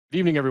Good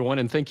evening, everyone,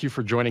 and thank you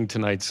for joining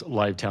tonight's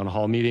live town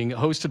hall meeting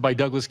hosted by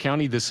Douglas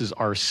County. This is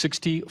our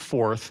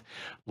 64th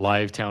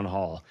live town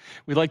hall.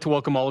 We'd like to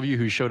welcome all of you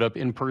who showed up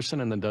in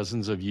person and the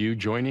dozens of you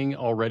joining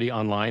already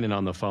online and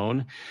on the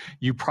phone.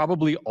 You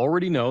probably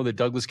already know that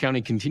Douglas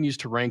County continues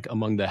to rank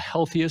among the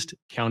healthiest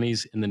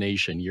counties in the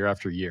nation year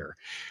after year.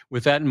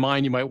 With that in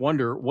mind, you might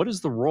wonder, what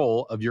is the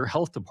role of your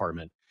health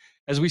department?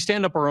 As we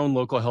stand up our own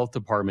local health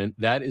department,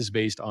 that is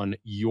based on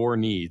your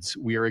needs.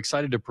 We are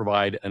excited to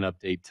provide an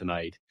update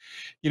tonight.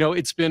 You know,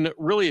 it's been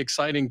really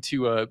exciting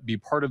to be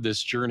part of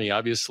this journey.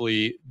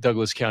 Obviously,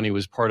 Douglas County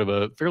was part of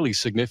a fairly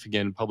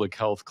significant public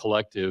health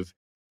collective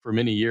for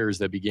many years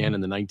that began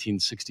in the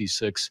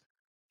 1966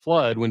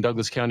 flood when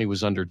Douglas County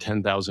was under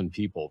 10,000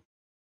 people.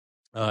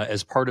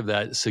 As part of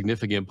that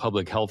significant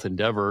public health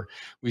endeavor,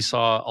 we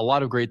saw a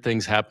lot of great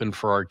things happen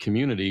for our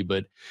community,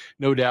 but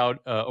no doubt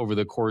over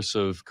the course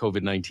of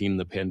COVID-19,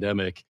 the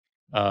pandemic,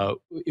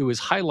 it was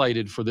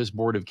highlighted for this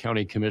Board of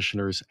County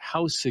Commissioners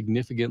how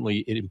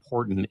significantly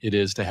important it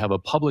is to have a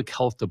public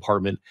health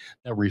department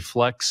that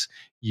reflects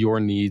your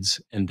needs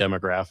and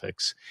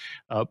demographics.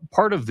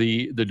 Part of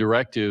the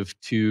directive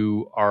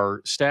to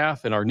our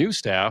staff and our new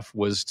staff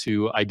was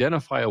to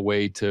identify a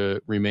way to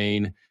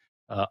remain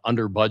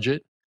under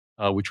budget,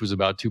 which was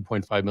about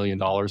 $2.5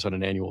 million on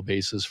an annual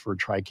basis for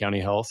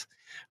Tri-County Health,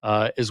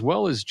 as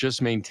well as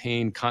just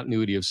maintain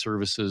continuity of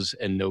services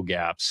and no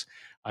gaps.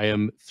 I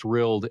am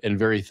thrilled and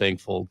very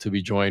thankful to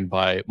be joined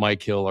by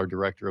Mike Hill, our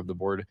director of the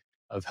Board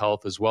of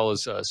Health, as well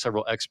as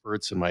several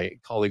experts and my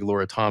colleague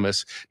Laura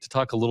Thomas to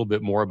talk a little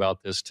bit more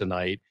about this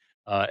tonight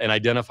and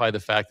identify the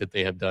fact that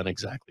they have done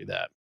exactly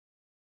that.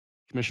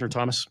 Commissioner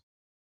Thomas.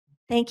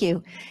 Thank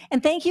you.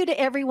 And thank you to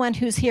everyone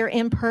who's here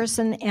in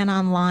person and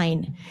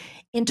online.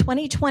 In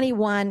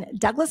 2021,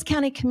 Douglas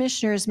County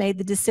Commissioners made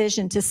the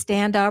decision to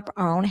stand up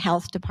our own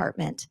health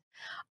department.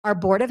 Our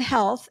Board of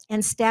Health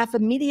and staff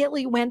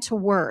immediately went to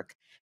work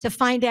to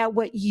find out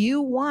what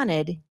you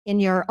wanted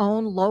in your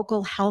own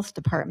local health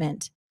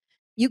department.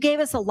 You gave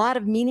us a lot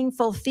of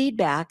meaningful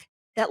feedback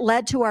that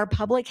led to our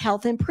public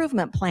health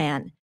improvement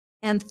plan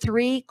and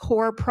 3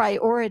 core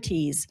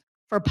priorities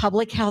for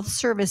public health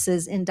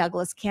services in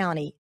Douglas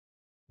County.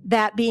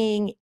 That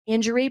being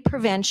injury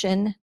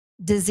prevention,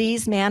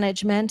 disease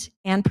management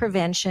and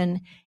prevention,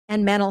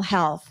 and mental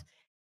health.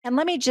 And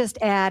let me just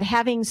add,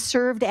 having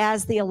served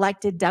as the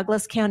elected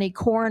Douglas County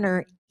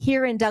coroner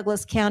here in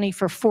Douglas County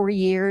for 4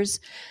 years,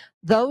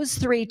 those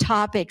 3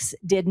 topics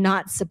did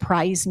not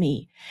surprise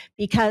me,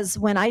 because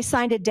when I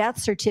signed a death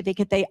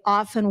certificate, they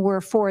often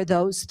were for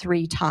those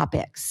 3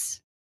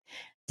 topics.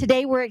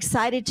 Today, we're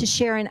excited to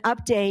share an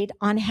update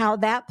on how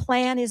that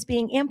plan is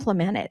being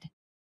implemented.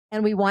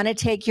 And we want to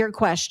take your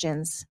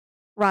questions.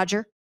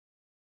 Roger.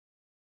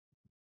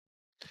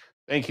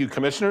 Thank you,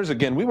 Commissioners.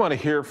 Again, we want to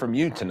hear from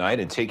you tonight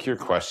and take your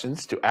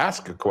questions. To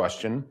ask a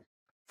question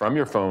from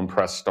your phone,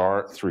 press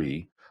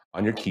 *3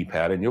 on your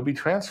keypad, and you'll be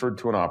transferred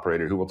to an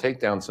operator who will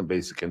take down some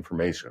basic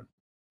information.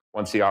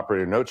 Once the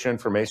operator notes your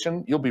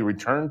information, you'll be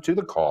returned to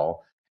the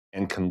call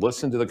and can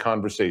listen to the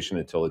conversation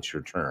until it's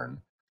your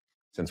turn.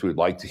 Since we'd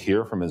like to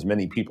hear from as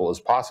many people as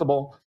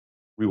possible,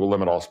 we will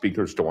limit all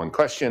speakers to 1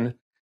 question.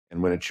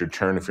 And when it's your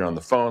turn, if you're on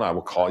the phone, I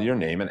will call your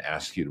name and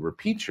ask you to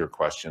repeat your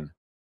question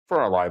for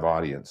our live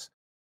audience.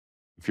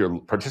 If you're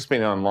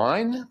participating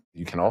online,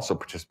 you can also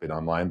participate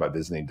online by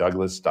visiting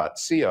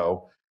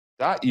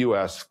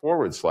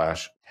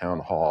douglas.co.us/town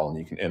hall, and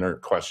you can enter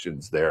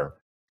questions there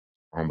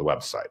on the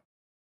website.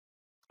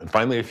 And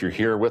finally, if you're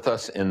here with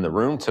us in the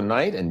room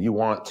tonight and you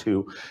want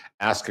to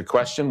ask a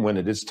question when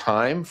it is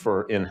time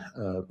for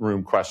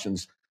in-room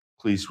questions,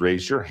 please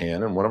raise your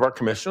hand and one of our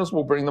commissioners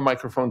will bring the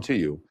microphone to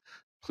you.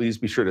 Please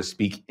be sure to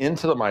speak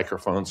into the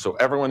microphone so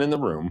everyone in the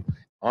room,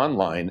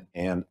 online,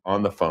 and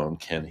on the phone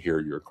can hear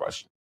your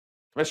question.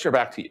 Commissioner,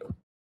 back to you.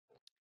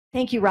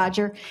 Thank you,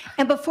 Roger.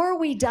 And before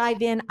we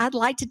dive in, I'd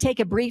like to take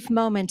a brief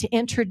moment to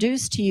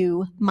introduce to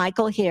you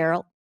Michael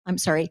Hill,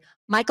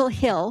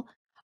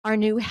 our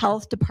new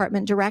Health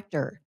Department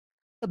Director.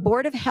 The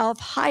Board of Health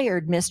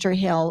hired Mr.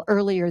 Hill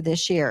earlier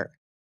this year.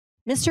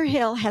 Mr.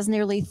 Hill has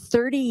nearly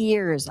 30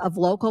 years of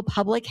local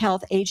public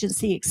health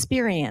agency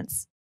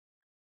experience,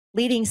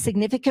 leading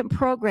significant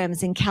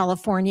programs in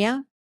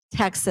California,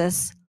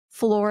 Texas,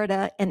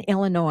 Florida, and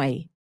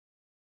Illinois.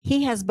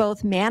 He has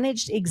both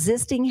managed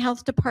existing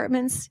health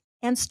departments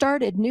and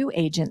started new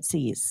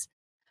agencies.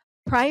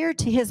 Prior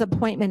to his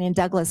appointment in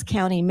Douglas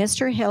County,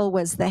 Mr. Hill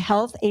was the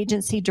health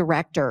agency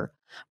director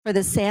for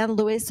the San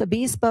Luis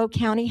Obispo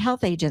County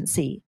Health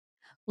Agency,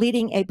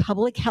 leading a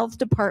public health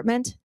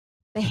department,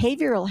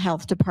 behavioral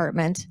health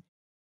department,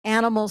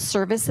 animal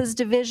services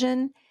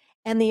division,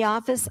 and the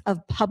Office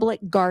of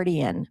Public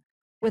Guardian,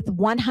 with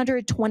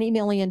 $120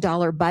 million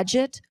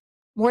budget,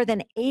 more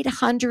than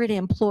 800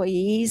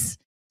 employees,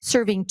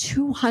 serving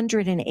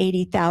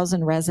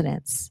 280,000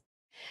 residents.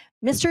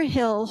 Mr.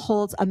 Hill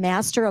holds a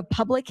Master of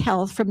Public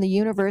Health from the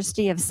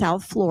University of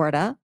South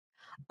Florida,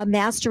 a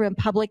Master in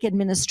Public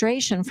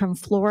Administration from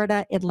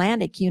Florida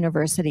Atlantic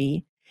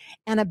University,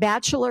 and a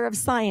Bachelor of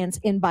Science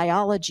in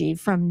Biology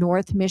from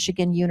North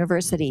Michigan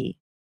University.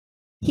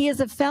 He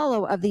is a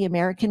fellow of the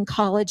American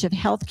College of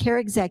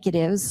Healthcare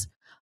Executives,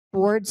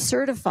 board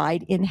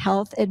certified in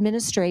health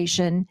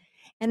administration,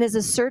 and is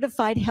a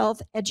certified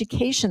health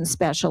education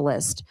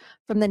specialist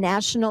from the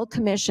National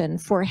Commission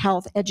for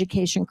Health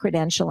Education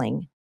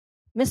Credentialing.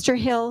 Mr.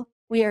 Hill,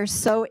 we are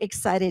so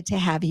excited to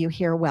have you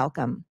here.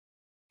 Welcome.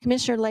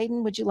 Commissioner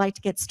Layden, would you like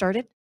to get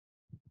started?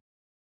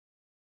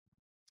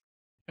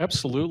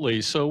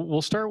 Absolutely. So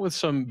we'll start with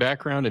some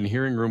background and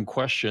hearing room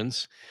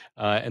questions,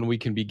 and we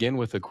can begin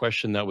with a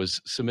question that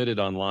was submitted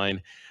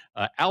online.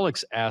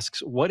 Alex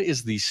asks, what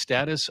is the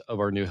status of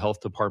our new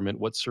health department?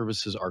 What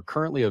services are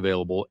currently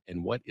available,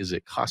 and what is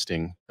it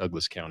costing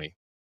Douglas County?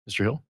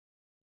 Mr. Hill?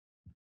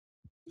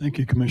 Thank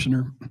you,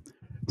 Commissioner.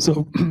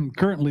 So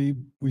currently,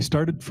 we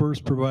started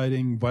first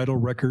providing vital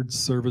records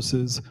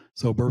services.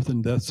 So birth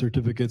and death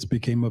certificates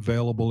became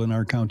available in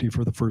our county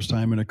for the first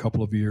time in a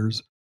couple of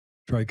years.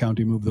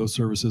 Tri-County moved those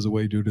services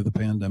away due to the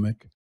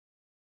pandemic.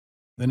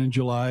 Then in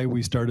July,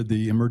 we started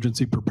the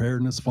emergency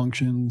preparedness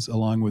functions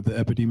along with the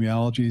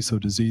epidemiology, so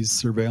disease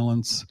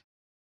surveillance,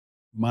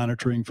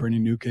 monitoring for any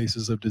new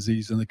cases of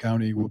disease in the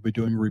county. We'll be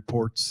doing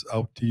reports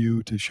out to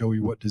you to show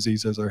you what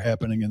diseases are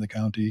happening in the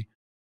county.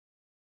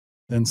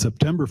 Then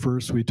September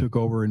 1st, we took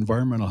over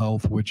environmental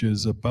health, which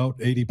is about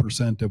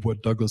 80% of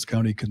what Douglas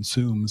County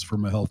consumes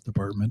from a health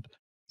department.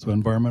 So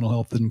environmental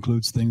health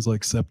includes things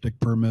like septic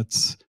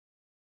permits,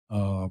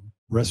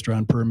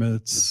 restaurant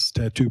permits,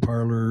 tattoo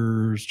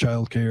parlors,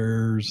 child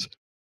cares,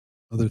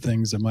 other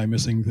things. Am I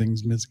missing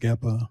things, Ms.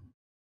 Gappa?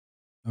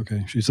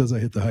 Okay, she says I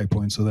hit the high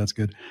point, so that's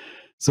good.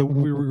 So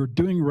we're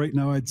doing right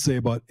now, I'd say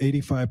about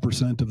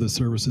 85% of the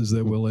services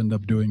that we'll end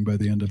up doing by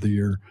the end of the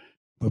year.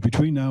 But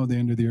between now and the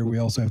end of the year, we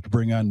also have to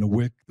bring on the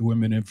WIC, the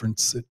Women,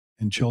 Infants,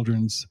 and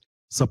Children's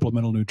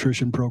Supplemental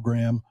Nutrition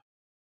Program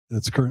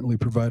that's currently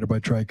provided by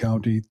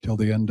Tri-County till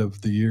the end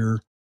of the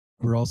year.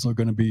 We're also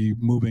going to be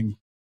moving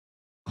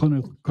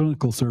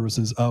clinical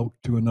services out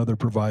to another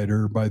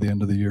provider by the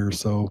end of the year.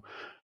 So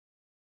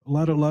a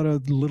lot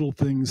of little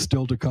things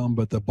still to come,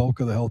 but the bulk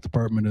of the health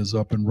department is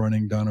up and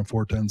running down in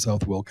 410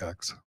 South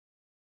Wilcox.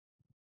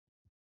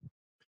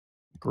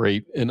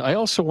 Great. And I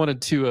also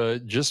wanted to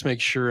just make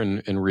sure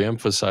and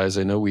reemphasize,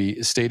 I know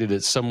we stated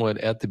it somewhat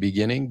at the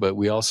beginning, but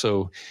we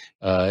also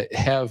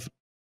have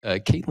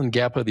Caitlin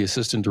Gappa, the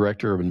Assistant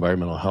Director of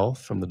Environmental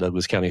Health from the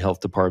Douglas County Health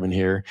Department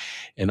here,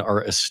 and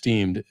our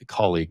esteemed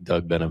colleague,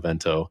 Doug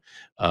Benevento,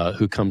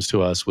 who comes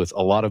to us with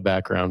a lot of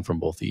background from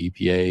both the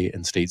EPA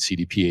and state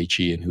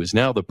CDPHE, and who is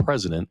now the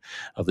president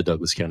of the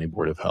Douglas County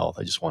Board of Health.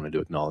 I just wanted to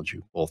acknowledge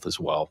you both as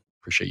well.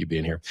 Appreciate you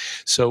being here.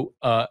 So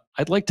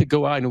I'd like to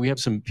go out, and we have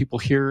some people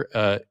here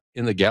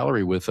in the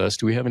gallery with us.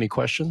 Do we have any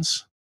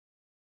questions?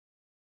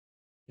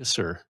 Yes,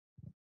 sir.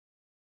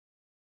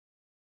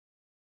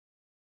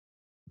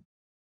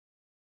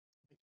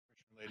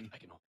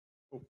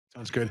 Oh,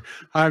 sounds good.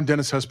 Hi, I'm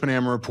Dennis Husband.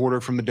 I'm a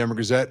reporter from the Denver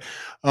Gazette.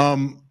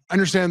 I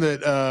understand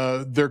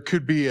that there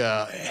could be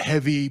a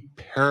heavy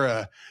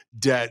para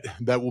debt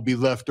that will be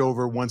left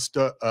over once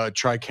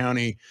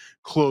Tri-County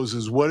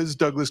closes. What is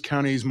Douglas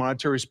County's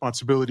monetary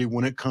responsibility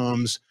when it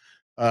comes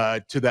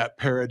to that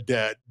para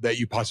debt that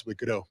you possibly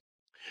could owe?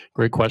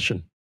 Great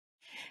question.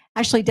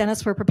 Actually,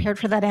 Dennis, we're prepared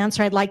for that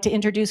answer. I'd like to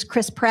introduce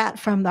Chris Pratt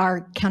from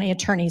our county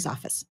attorney's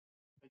office.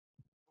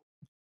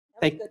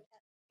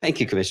 Thank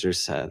you,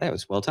 Commissioners. That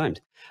was well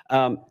timed.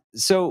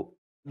 So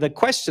the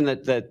question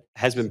that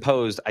has been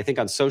posed, I think,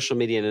 on social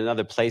media and in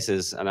other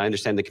places, and I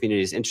understand the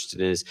community is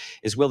interested in,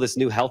 is will this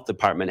new health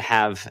department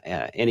have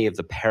any of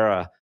the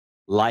para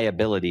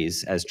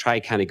liabilities as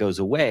Tri-County goes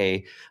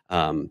away?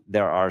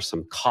 There are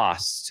some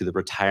costs to the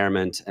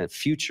retirement,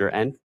 future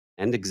and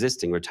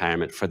existing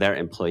retirement for their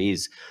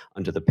employees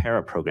under the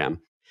para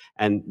program.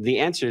 And the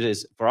answer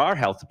is, for our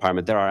health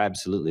department, there are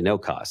absolutely no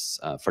costs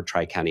for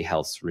Tri-County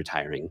Health's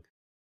retiring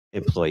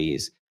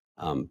employees.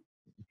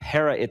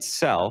 Para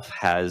itself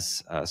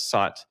has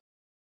sought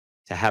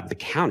to have the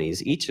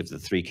counties, each of the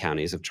 3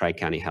 counties of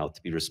Tri-County Health,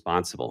 to be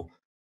responsible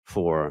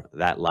for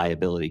that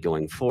liability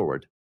going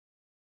forward.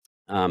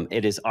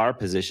 It is our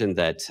position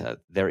that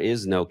there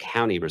is no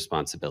county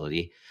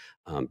responsibility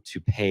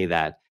to pay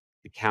that.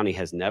 The county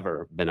has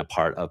never been a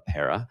part of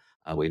para.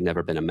 We've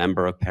never been a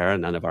member of para.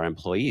 None of our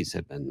employees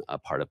have been a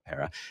part of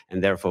para.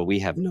 And therefore, we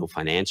have no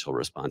financial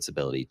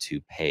responsibility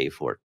to pay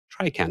for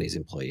Tri-County's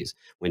employees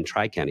when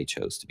Tri-County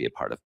chose to be a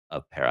part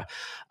of para.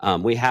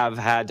 We have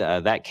had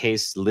that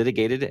case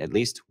litigated. At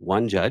least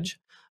one judge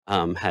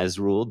has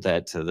ruled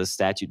that the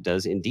statute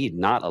does indeed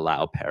not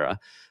allow para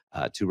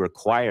to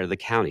require the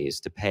counties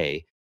to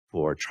pay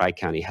for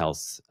Tri-County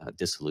Health's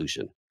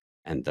dissolution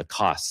and the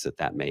costs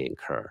that may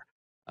incur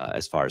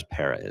as far as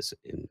para is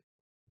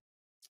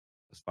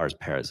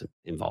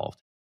involved.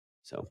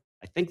 So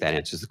I think that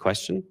answers the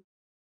question.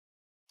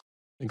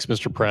 Thanks,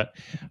 Mr. Pratt.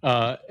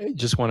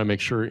 Just want to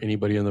make sure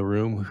anybody in the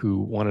room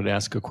who wanted to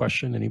ask a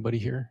question, anybody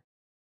here?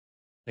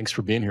 Thanks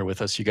for being here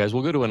with us, you guys.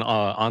 We'll go to an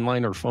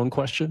online or phone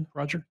question.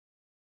 Roger?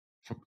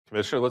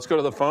 Commissioner, let's go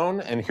to the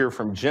phone and hear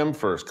from Jim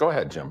first. Go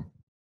ahead, Jim.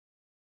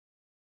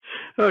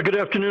 Good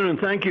afternoon, and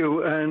thank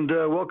you, and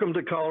welcome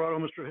to Colorado,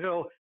 Mr.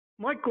 Hill.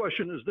 My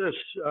question is this: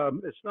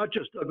 it's not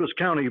just Douglas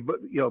County, but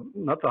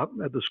not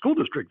the school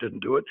district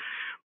didn't do it,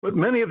 but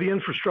many of the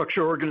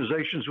infrastructure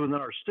organizations within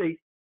our state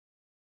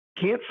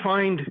can't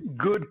find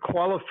good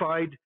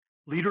qualified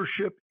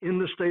leadership in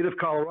the state of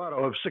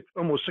Colorado of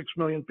almost 6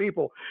 million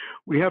people.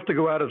 We have to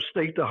go out of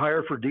state to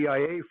hire for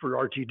DIA, for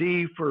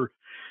RTD, for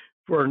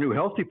our new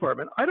health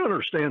department. I don't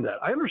understand that.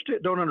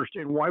 Don't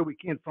understand why we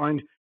can't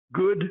find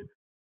good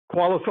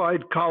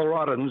qualified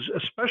Coloradans,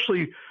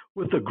 especially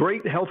with the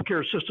great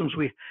healthcare systems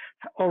we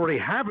already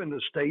have in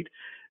the state.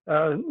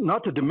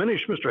 Not to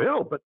diminish Mr.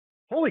 Hill, but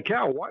holy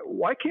cow,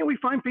 why can't we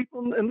find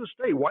people in the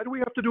state? Why do we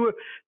have to do a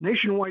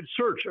nationwide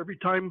search every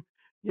time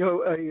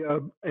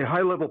a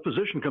high level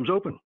position comes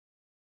open?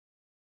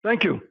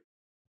 Thank you.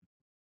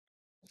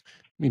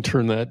 Let me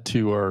turn that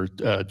to our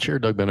Chair,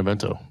 Doug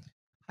Benevento.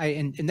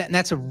 And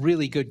that's a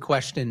really good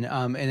question,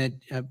 and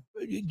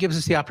it gives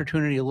us the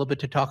opportunity a little bit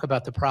to talk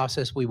about the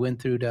process we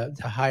went through to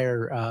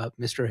hire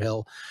Mr.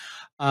 Hill.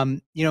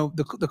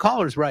 The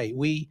caller's right.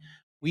 We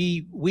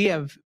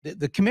have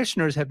the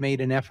commissioners have made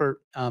an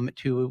effort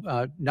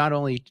to not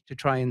only to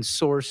try and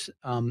source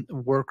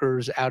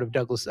workers out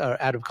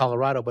of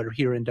Colorado, but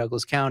here in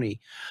Douglas County.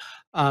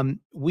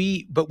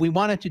 We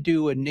wanted to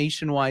do a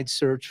nationwide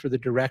search for the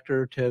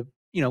director to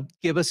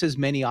give us as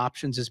many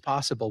options as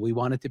possible. We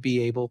wanted to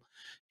be able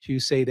to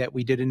say that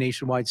we did a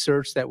nationwide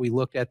search, that we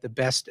looked at the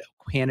best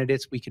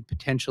candidates we could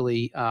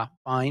potentially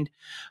find.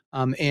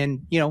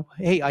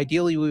 Hey,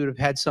 ideally we would have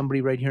had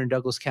somebody right here in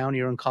Douglas County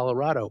or in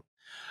Colorado.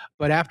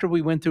 But after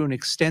we went through an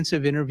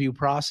extensive interview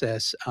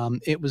process,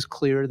 it was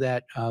clear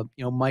that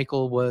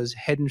Michael was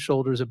head and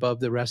shoulders above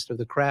the rest of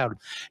the crowd,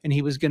 and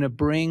he was going to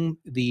bring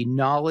the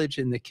knowledge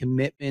and the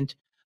commitment,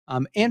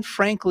 and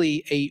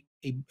frankly,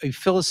 a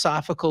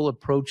philosophical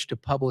approach to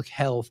public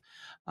health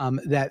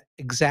that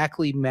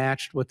exactly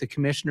matched what the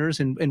commissioners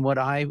and what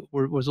I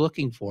was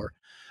looking for.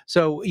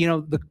 So,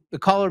 the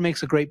caller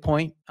makes a great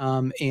point.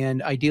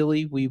 And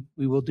ideally, we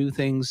will do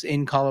things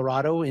in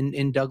Colorado,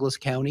 in Douglas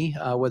County,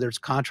 whether it's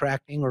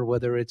contracting or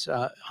whether it's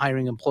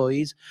hiring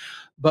employees.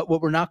 But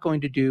what we're not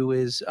going to do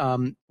is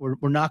we're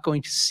not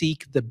going to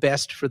seek the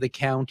best for the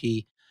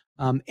county.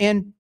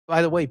 And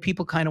by the way,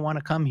 people kind of want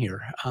to come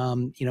here.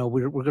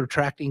 We're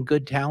attracting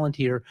good talent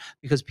here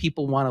because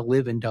people want to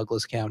live in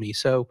Douglas County.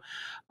 So,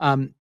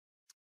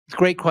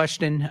 great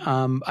question.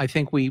 I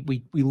think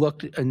we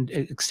looked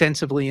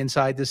extensively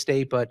inside the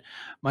state, but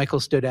Michael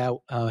stood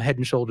out head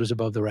and shoulders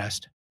above the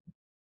rest.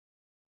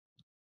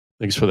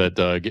 Thanks for that,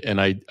 Doug. And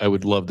I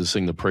would love to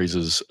sing the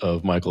praises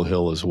of Michael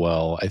Hill as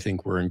well. I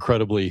think we're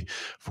incredibly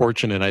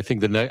fortunate. I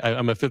think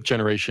I'm a fifth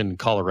generation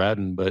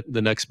Coloradan, but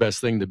the next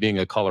best thing to being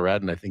a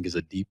Coloradan, I think, is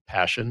a deep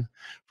passion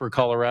for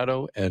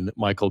Colorado. And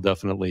Michael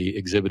definitely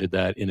exhibited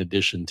that in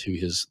addition to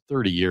his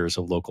 30 years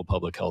of local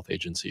public health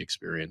agency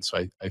experience.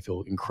 So I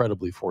feel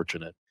incredibly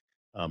fortunate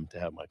to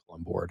have Michael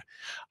on board.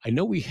 I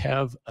know we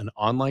have an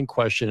online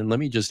question, and let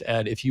me just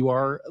add, if you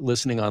are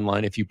listening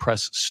online, if you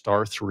press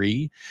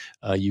 *3,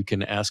 you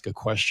can ask a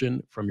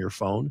question from your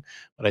phone.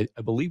 But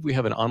I believe we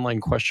have an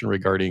online question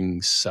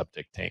regarding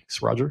septic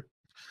tanks. Roger?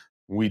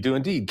 We do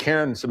indeed.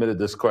 Karen submitted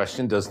this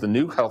question. Does the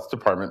new health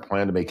department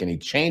plan to make any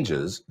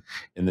changes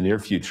in the near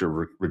future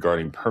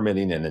regarding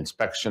permitting and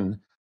inspection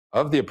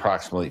of the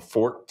approximately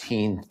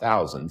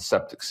 14,000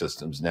 septic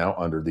systems now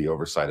under the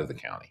oversight of the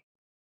county?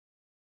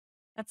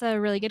 That's a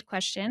really good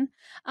question.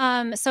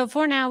 So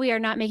for now, we are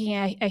not making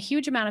a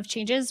huge amount of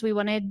changes. We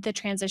wanted the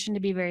transition to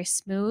be very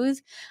smooth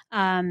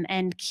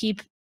and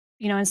keep,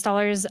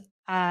 installers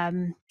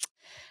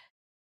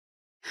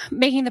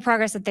making the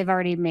progress that they've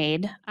already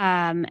made.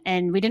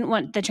 And we didn't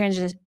want the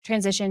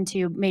transition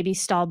to maybe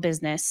stall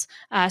business.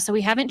 So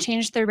we haven't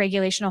changed the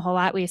regulation a whole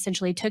lot. We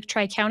essentially took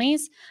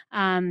tri-counties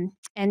and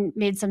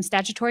made some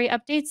statutory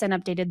updates and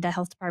updated the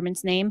health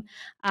department's name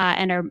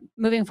and are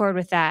moving forward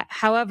with that.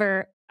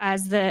 However,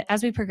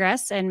 as we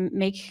progress and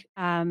make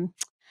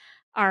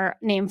our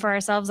name for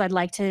ourselves, I'd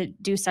like to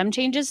do some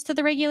changes to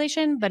the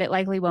regulation, but it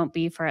likely won't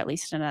be for at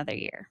least another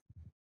year.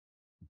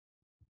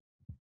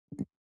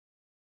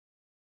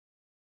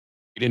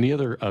 Any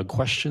other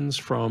questions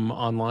from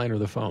online or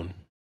the phone?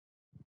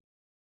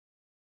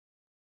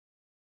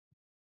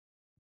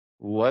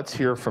 Let's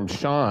hear from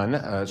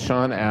Sean.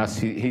 Sean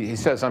asks, he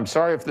says, I'm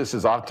sorry if this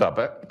is off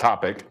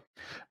topic,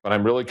 but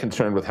I'm really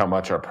concerned with how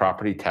much our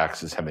property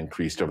taxes have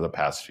increased over the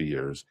past few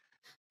years.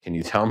 Can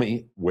you tell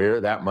me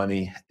where that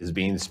money is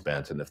being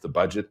spent and if the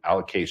budget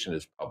allocation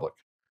is public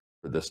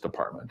for this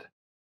department?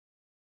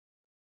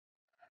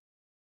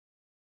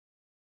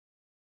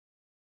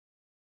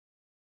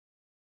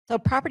 So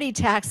property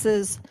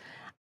taxes,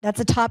 that's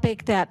a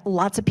topic that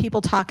lots of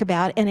people talk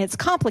about, and it's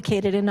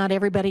complicated and not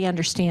everybody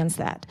understands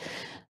that.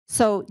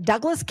 So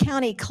Douglas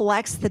County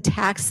collects the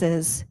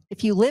taxes,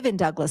 if you live in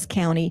Douglas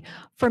County,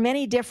 for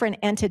many different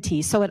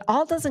entities. So it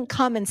all doesn't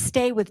come and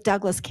stay with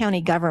Douglas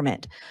County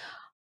government.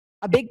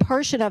 A big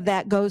portion of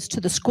that goes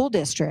to the school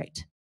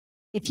district.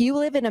 If you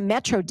live in a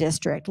metro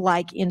district,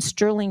 like in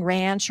Sterling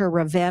Ranch or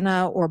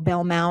Ravenna or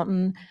Bell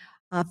Mountain,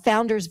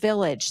 Founders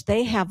Village,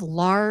 they have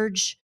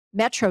large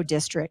metro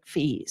district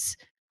fees.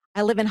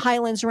 I live in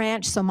Highlands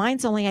Ranch, so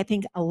mine's only, I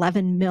think,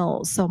 11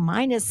 mills. So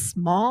mine is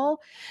small.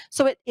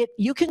 So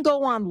you can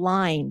go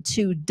online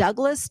to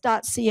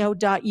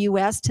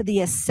douglas.co.us to the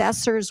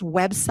assessor's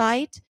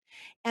website.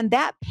 And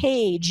that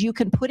page, you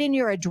can put in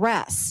your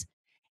address.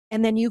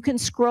 And then you can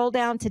scroll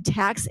down to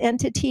tax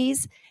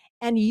entities,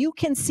 and you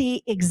can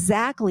see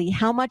exactly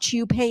how much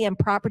you pay in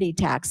property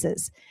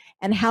taxes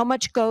and how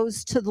much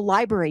goes to the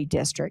library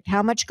district,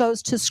 how much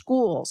goes to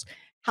schools,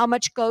 how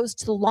much goes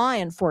to law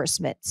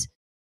enforcement.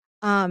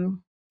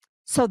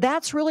 So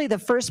that's really the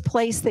first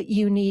place that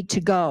you need to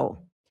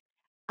go.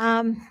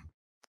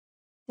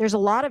 There's a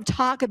lot of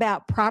talk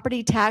about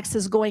property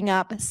taxes going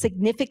up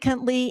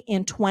significantly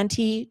in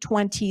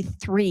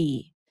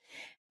 2023.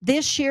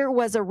 This year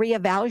was a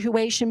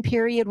reevaluation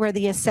period where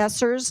the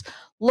assessors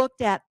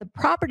looked at the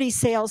property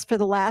sales for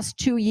the last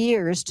 2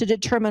 years to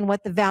determine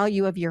what the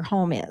value of your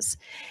home is.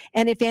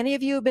 And if any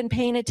of you have been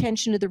paying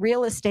attention to the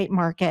real estate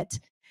market,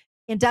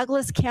 in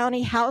Douglas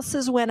County,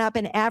 houses went up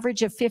an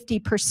average of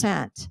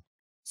 50%.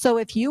 So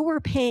if you were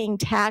paying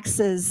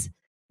taxes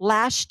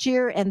last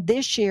year and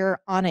this year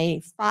on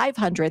a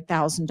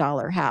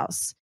 $500,000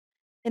 house,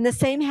 in the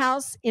same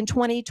house in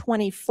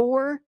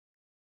 2024,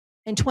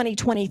 in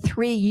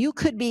 2023, you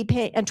could be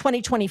paying, in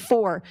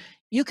 2024,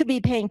 you could be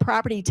paying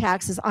property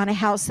taxes on a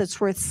house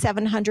that's worth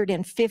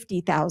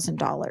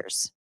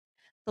 $750,000.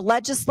 The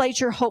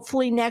legislature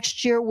hopefully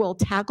next year will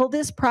tackle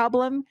this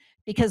problem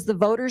because the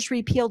voters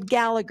repealed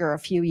Gallagher a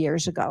few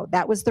years ago.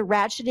 That was the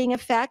ratcheting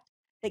effect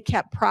that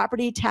kept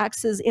property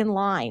taxes in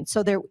line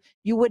so there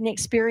you wouldn't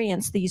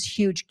experience these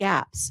huge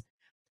gaps.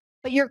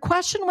 But your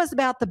question was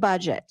about the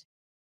budget.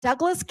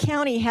 Douglas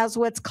County has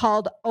what's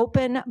called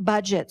open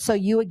budget. So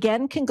you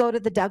again can go to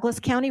the Douglas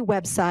County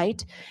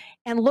website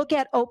and look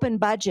at open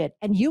budget,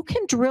 and you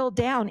can drill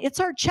down. It's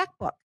our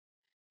checkbook.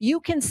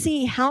 You can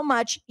see how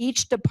much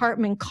each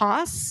department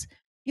costs.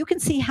 You can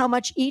see how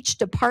much each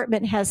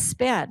department has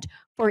spent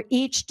for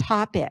each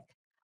topic.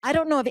 I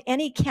don't know of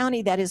any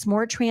county that is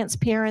more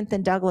transparent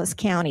than Douglas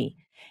County.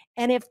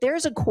 And if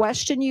there's a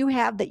question you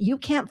have that you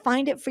can't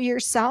find it for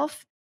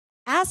yourself,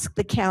 ask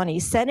the county.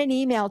 Send an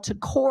email to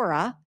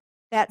Cora,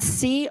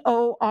 that's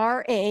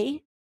CORA,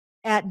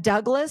 at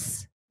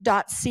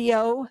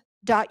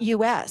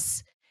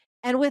douglas.co.us.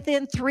 And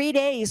within 3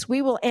 days,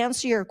 we will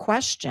answer your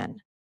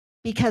question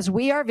because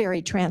we are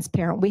very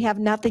transparent. We have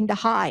nothing to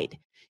hide.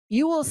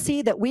 You will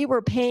see that we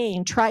were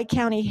paying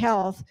Tri-County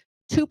Health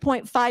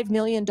 $2.5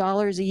 million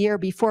a year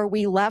before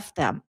we left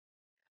them.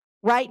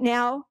 Right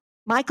now,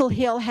 Michael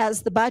Hill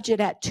has the budget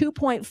at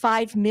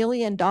 $2.5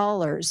 million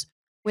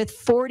with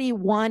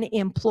 41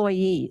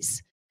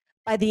 employees.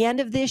 By the end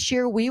of this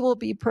year, we will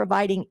be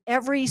providing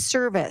every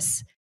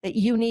service that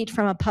you need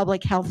from a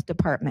public health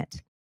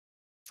department.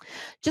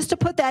 Just to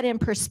put that in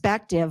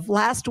perspective,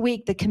 last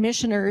week the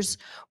commissioners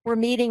were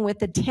meeting with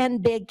the 10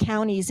 big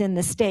counties in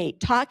the state,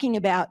 talking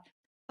about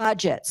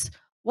budgets.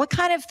 What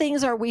kind of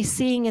things are we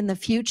seeing in the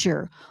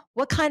future?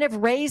 What kind of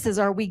raises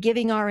are we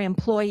giving our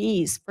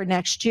employees for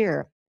next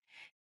year?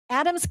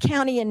 Adams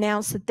County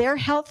announced that their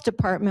health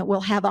department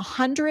will have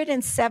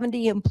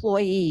 170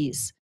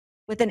 employees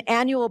with an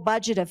annual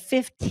budget of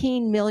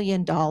 $15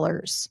 million.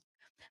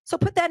 So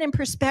put that in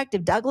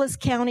perspective. Douglas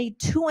County,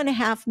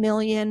 $2.5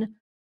 million,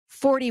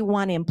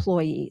 41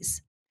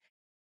 employees.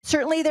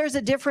 Certainly there's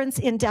a difference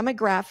in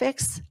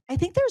demographics. I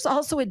think there's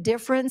also a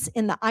difference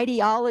in the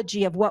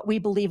ideology of what we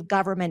believe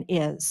government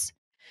is.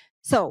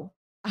 So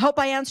I hope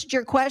I answered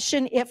your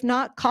question. If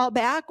not, call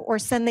back or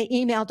send the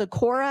email to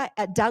Cora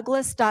at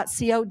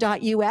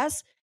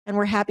douglas.co.us, and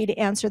we're happy to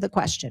answer the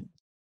question.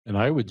 And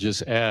I would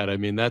just add, I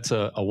mean, that's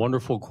a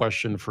wonderful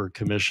question for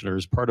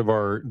commissioners. Part of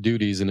our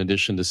duties, in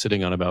addition to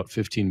sitting on about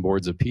 15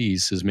 boards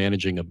apiece, is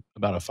managing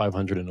about a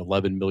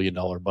 $511 million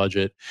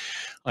budget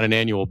on an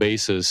annual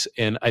basis.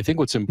 And I think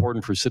what's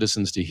important for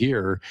citizens to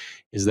hear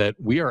is that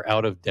we are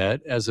out of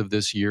debt as of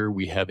this year.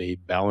 We have a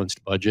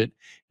balanced budget.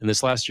 And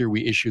this last year,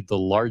 we issued the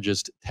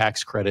largest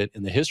tax credit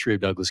in the history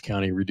of Douglas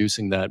County,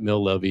 reducing that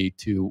mill levy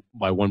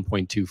by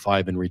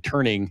 1.25 and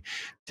returning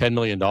 $10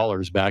 million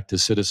back to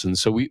citizens.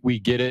 So we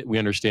get it. We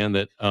understand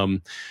that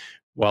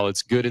while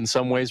it's good in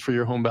some ways for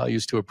your home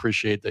values to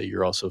appreciate that,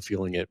 you're also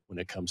feeling it when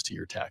it comes to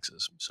your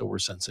taxes. So we're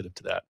sensitive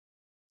to that.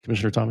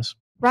 Commissioner Thomas?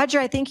 Roger,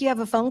 I think you have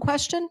a phone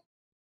question.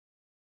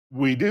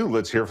 We do.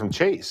 Let's hear from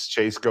Chase.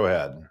 Chase, go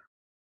ahead.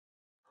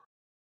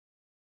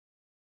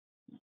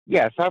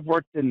 Yes, I've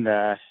worked in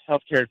the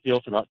healthcare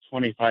field for about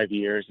 25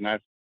 years, and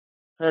I've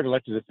heard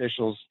elected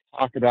officials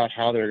talk about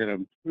how they're going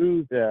to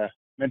improve the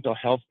mental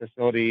health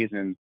facilities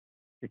and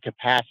the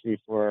capacity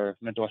for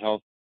mental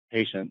health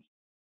patients.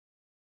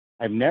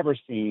 I've never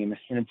seen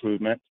an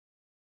improvement,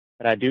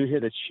 but I do hear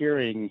the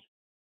cheering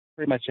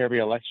pretty much every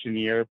election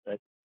year, but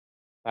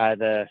by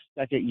the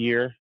second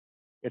year,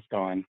 it's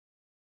gone.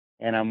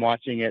 And I'm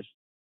watching it,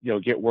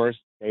 get worse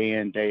day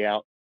in, day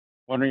out.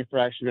 Wondering if we're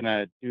actually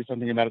going to do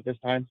something about it this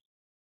time.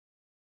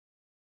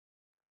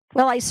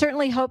 Well, I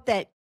certainly hope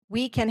that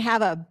we can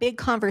have a big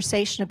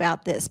conversation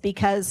about this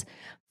because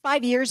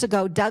 5 years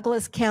ago,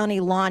 Douglas County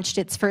launched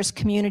its first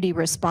community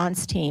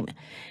response team.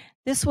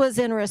 This was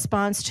in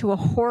response to a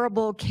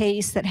horrible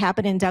case that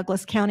happened in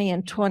Douglas County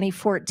in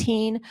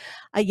 2014.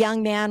 A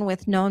young man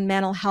with known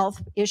mental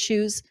health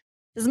issues.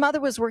 His mother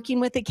was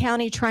working with the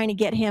county trying to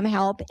get him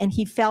help, and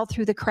he fell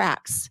through the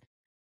cracks.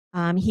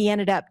 He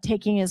ended up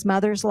taking his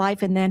mother's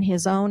life and then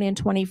his own in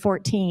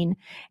 2014.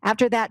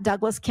 After that,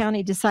 Douglas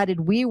County decided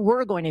we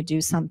were going to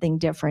do something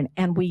different,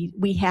 and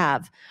we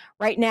have.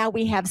 Right now,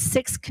 we have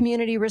 6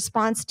 community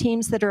response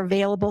teams that are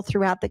available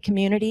throughout the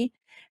community.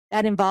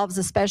 That involves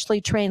a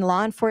specially trained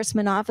law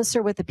enforcement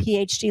officer with a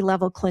PhD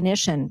level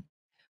clinician.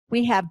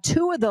 We have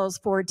 2 of those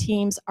 4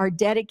 teams are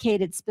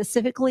dedicated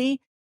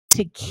specifically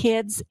to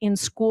kids in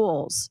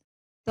schools.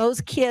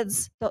 Those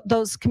kids,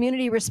 those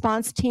community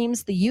response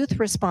teams, the youth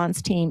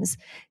response teams,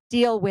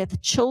 deal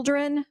with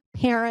children,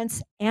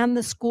 parents, and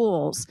the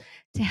schools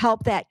to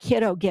help that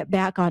kiddo get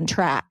back on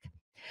track.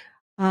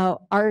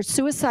 Our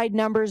suicide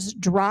numbers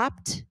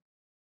dropped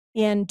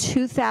in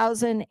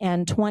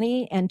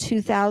 2020 and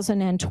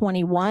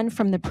 2021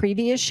 from the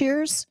previous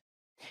years.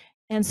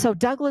 And so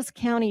Douglas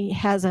County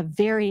has a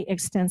very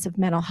extensive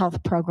mental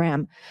health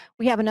program.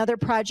 We have another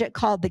project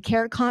called the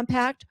Care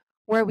Compact,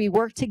 where we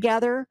work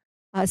together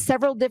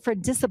several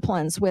different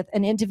disciplines with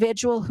an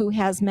individual who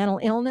has mental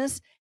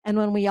illness. And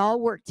when we all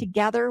work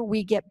together,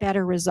 we get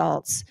better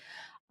results.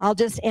 I'll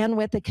just end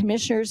with the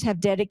commissioners have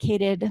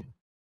dedicated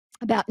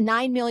about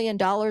 $9 million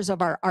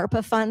of our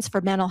ARPA funds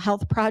for mental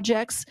health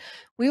projects.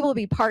 We will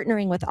be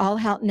partnering with All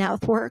Health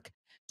Network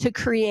to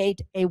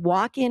create a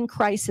walk-in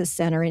crisis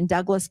center in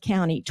Douglas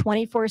County,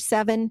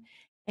 24/7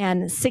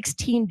 and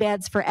 16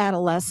 beds for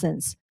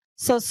adolescents.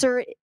 So,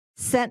 sir,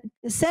 send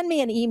me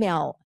an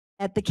email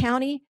at the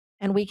county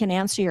and we can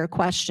answer your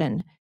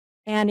question.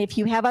 And if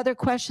you have other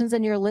questions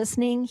and you're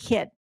listening,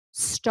 hit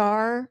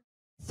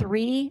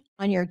 *3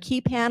 on your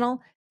key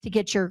panel to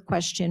get your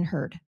question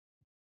heard.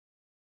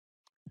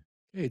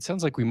 Okay, it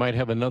sounds like we might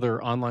have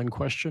another online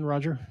question,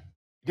 Roger.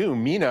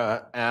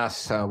 Mina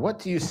asks, what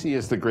do you see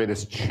as the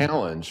greatest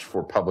challenge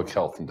for public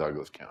health in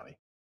Douglas County?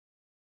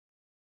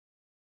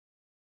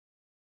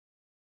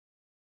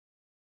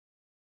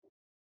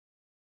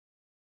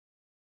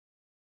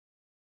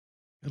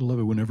 I love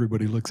it when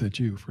everybody looks at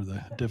you for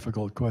the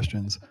difficult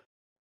questions.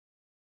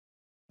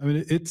 I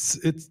mean, it's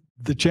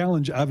the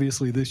challenge,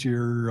 obviously, this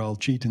year, I'll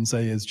cheat and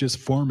say, is just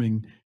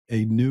forming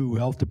a new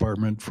health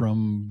department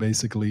from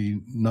basically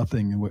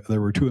nothing.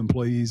 There were 2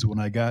 employees when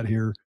I got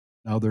here.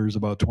 Now there's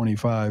about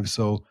 25.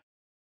 So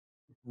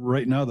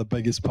right now, the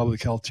biggest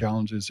public health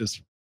challenge is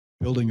just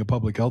building a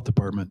public health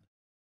department.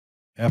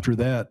 After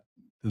that,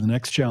 the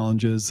next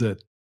challenge is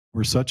that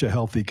we're such a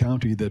healthy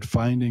county that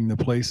finding the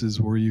places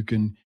where you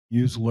can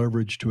use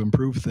leverage to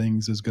improve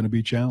things is going to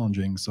be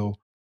challenging. So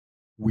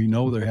we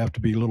know there have to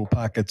be little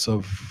pockets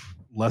of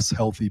less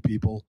healthy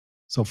people.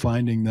 So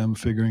finding them,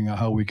 figuring out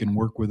how we can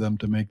work with them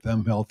to make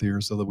them healthier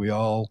so that we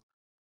all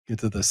get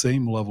to the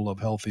same level of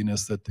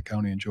healthiness that the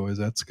county enjoys,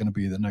 that's going to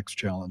be the next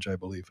challenge, I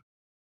believe.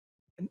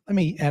 Let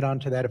me add on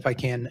to that if I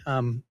can.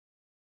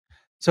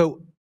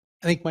 So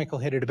I think Michael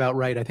hit it about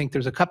right. I think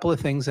there's a couple of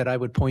things that I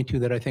would point to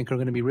that I think are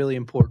going to be really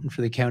important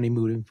for the county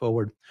moving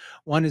forward.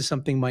 One is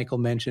something Michael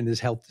mentioned is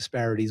health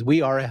disparities.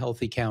 We are a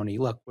healthy county.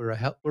 Look,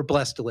 we're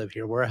blessed to live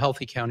here. We're a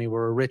healthy county.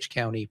 We're a rich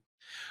county.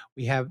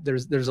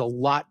 There's a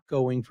lot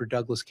going for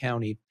Douglas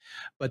County,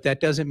 but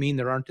that doesn't mean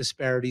there aren't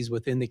disparities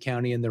within the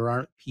county and there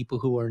aren't people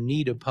who are in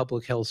need of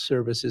public health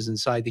services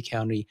inside the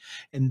county.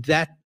 And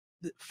that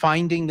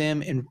finding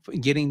them and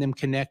getting them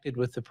connected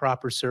with the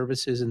proper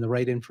services and the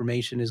right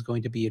information is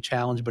going to be a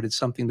challenge, but it's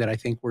something that I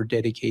think we're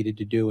dedicated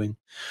to doing.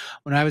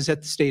 When I was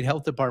at the state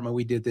health department,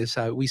 we did this.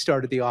 We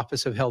started the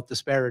Office of Health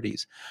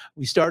Disparities.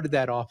 We started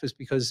that office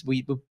because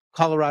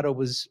Colorado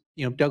was,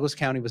 Douglas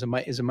County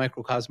is a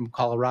microcosm of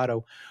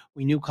Colorado.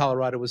 We knew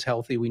Colorado was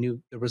healthy. We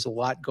knew there was a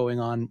lot going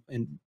on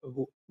and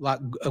a lot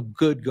of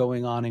good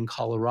going on in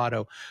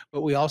Colorado,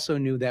 but we also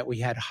knew that we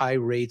had high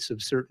rates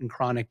of certain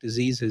chronic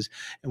diseases.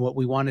 And what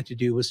we wanted to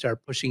do was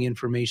start pushing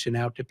information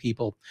out to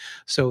people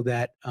so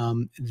that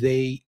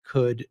they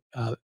could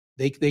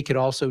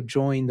also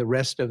join the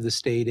rest of the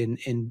state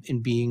in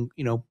being,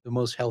 the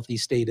most healthy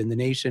state in the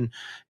nation,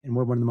 and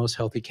we're one of the most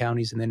healthy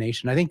counties in the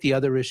nation. I think the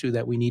other issue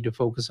that we need to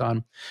focus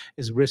on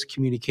is risk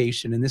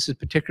communication, and this is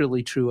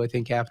particularly true, I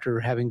think, after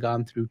having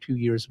gone through 2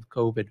 years of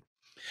COVID.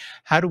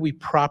 How do we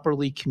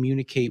properly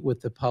communicate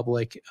with the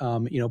public,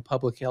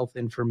 public health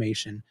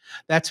information?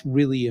 That's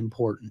really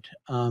important.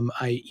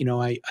 I've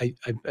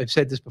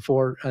said this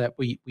before, that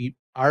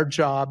our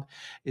job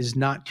is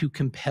not to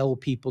compel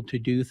people to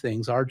do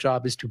things. Our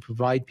job is to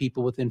provide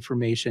people with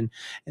information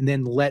and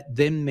then let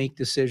them make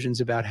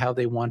decisions about how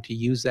they want to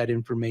use that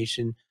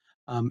information,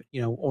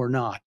 or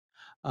not.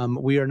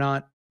 We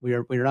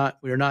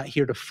are not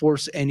here to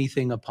force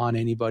anything upon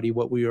anybody.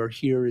 What we are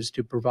here is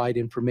to provide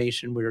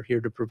information. We are here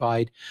to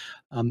provide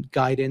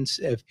guidance.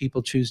 If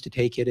people choose to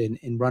take it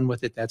and run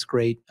with it, that's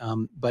great.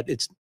 But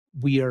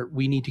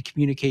we need to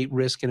communicate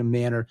risk in a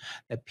manner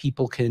that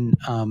people can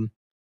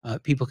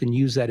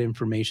use that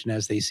information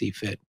as they see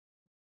fit.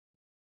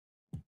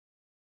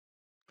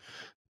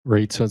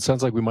 Great. So it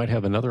sounds like we might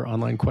have another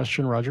online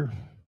question, Roger.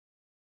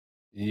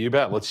 You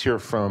bet. Let's hear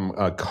from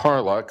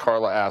Carla.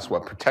 Carla asks,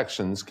 what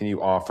protections can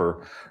you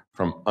offer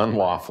from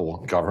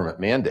unlawful government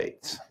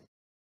mandates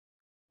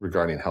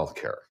regarding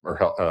healthcare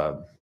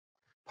or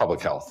public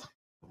health?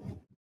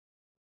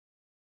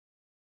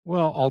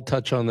 Well, I'll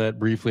touch on that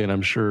briefly, and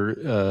I'm sure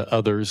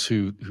others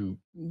who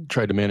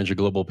tried to manage a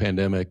global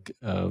pandemic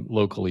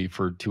locally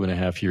for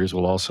 2.5 years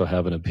will also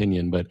have an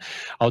opinion. But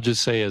I'll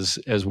just say,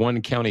 as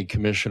one county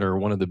commissioner,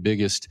 one of the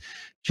biggest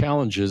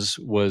challenges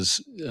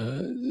was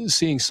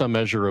seeing some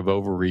measure of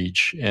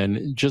overreach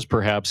and just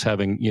perhaps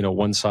having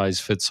one size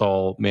fits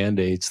all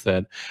mandates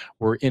that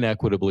were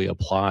inequitably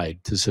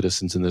applied to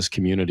citizens in this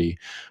community.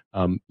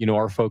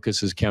 Our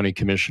focus as county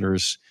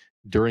commissioners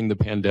during the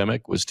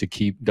pandemic was to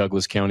keep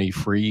Douglas County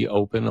free,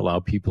 open,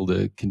 allow people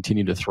to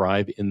continue to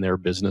thrive in their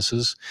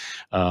businesses,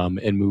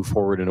 and move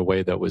forward in a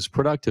way that was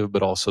productive,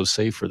 but also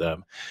safe for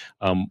them.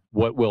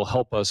 What will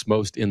help us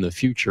most in the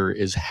future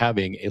is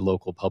having a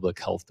local public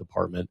health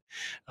department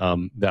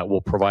that will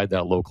provide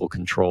that local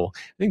control.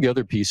 I think the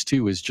other piece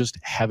too is just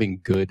having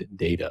good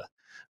data.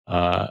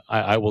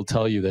 I will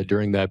tell you that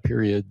during that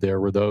period, there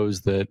were those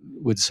that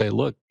would say,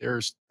 look,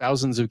 there's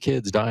thousands of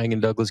kids dying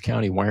in Douglas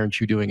County. Why aren't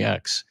you doing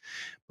X?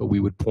 But we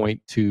would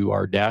point to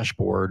our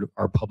dashboard,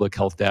 our public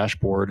health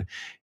dashboard,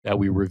 that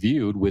we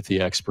reviewed with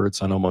the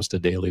experts on almost a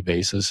daily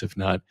basis, if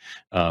not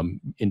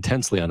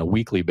intensely on a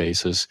weekly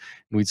basis.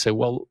 And we'd say,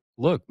 well,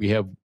 look, we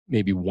have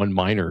maybe one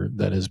minor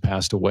that has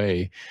passed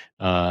away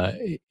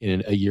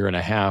in a year and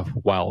a half,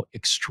 while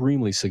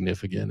extremely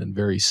significant and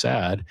very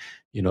sad.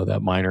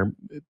 That minor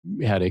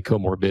had a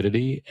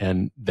comorbidity,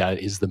 and that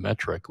is the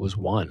metric, was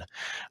one.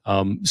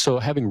 So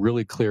having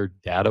really clear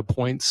data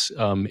points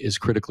is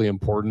critically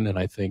important. And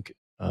I think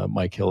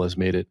Mike Hill has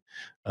made it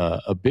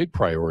a big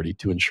priority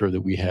to ensure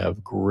that we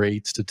have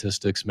great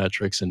statistics,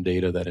 metrics, and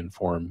data that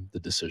inform the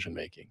decision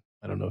making.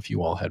 I don't know if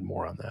you all had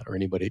more on that, or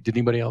did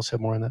anybody else have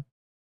more on that?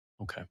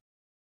 Okay.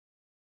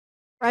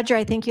 Roger,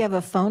 I think you have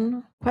a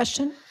phone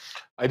question.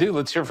 I do.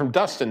 Let's hear from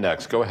Dustin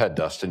next. Go ahead,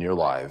 Dustin. You're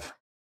live.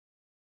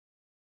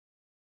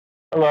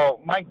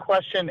 Hello. My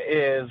question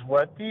is,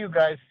 what do you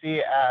guys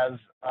see as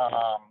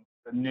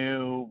the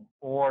new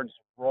board's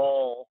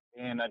role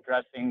in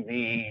addressing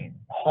the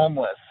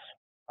homeless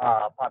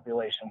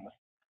population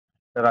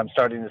that I'm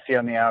starting to see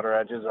on the outer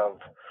edges of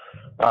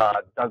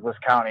Douglas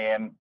County?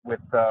 And with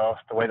the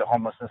way the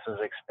homelessness is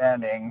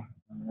expanding,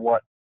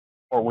 what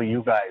will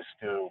you guys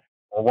do?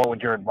 Or what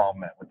would your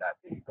involvement with that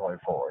be going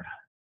forward?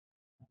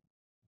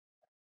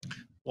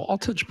 Well, I'll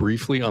touch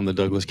briefly on the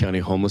Douglas County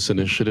Homeless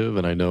Initiative,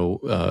 and I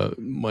know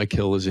Mike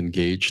Hill is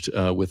engaged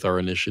with our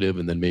initiative,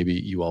 and then maybe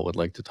you all would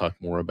like to talk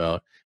more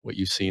about what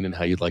you've seen and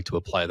how you'd like to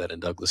apply that in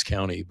Douglas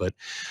County. But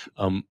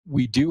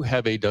we do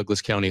have a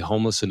Douglas County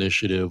Homeless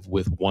Initiative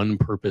with one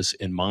purpose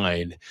in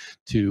mind: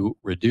 to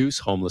reduce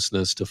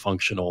homelessness to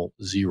functional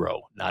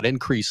zero, not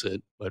increase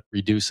it, but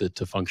reduce it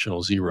to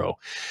functional zero.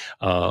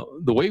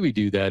 The way we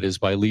do that is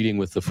by leading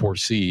with the 4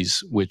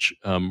 C's, which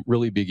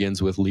really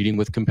begins with leading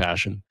with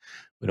compassion.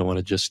 We don't want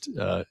to just,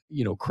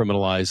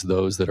 criminalize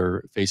those that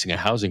are facing a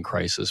housing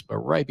crisis, but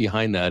right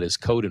behind that is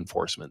code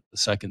enforcement, the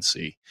second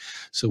C.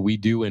 So we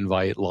do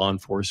invite law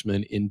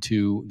enforcement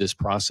into this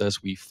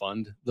process. We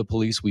fund the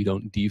police. We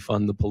don't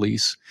defund the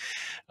police.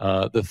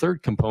 The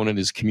third component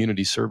is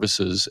community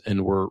services,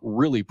 and we're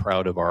really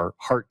proud of our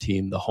HEART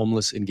team, the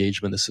Homeless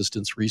Engagement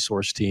Assistance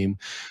Resource Team,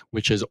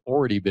 which has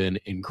already been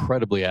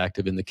incredibly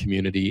active in the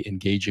community,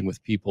 engaging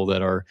with people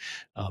that are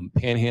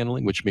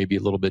panhandling, which may be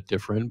a little bit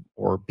different,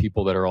 or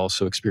people that are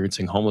also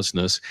experiencing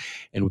homelessness.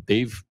 And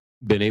they've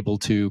been able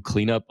to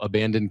clean up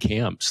abandoned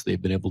camps.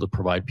 They've been able to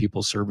provide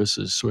people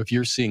services. So if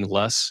you're seeing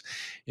less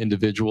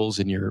individuals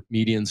in your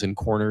medians and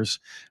corners,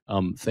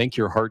 thank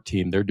your HEART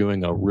team. They're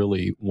doing a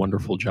really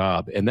wonderful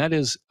job. And that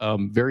is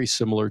very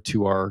similar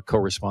to our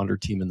co-responder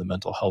team in the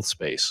mental health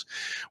space,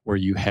 where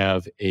you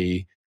have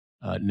a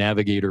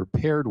navigator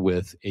paired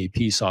with a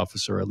peace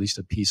officer, at least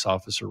a peace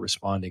officer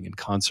responding in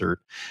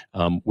concert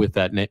with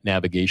that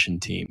navigation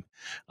team.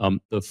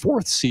 The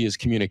fourth C is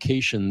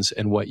communications,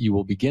 and what you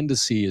will begin to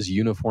see is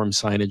uniform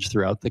signage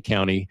throughout the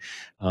county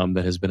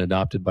that has been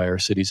adopted by our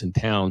cities and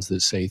towns that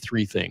say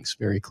 3 things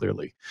very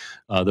clearly.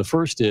 The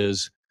first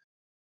is,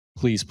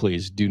 please,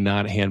 please do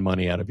not hand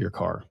money out of your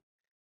car.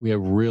 We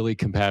have really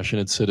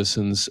compassionate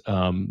citizens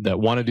that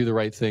want to do the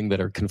right thing, that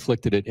are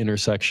conflicted at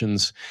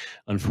intersections.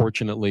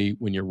 Unfortunately,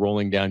 when you're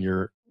rolling down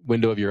your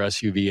window of your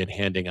SUV and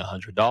handing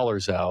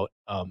 $100 out,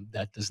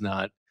 that does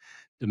not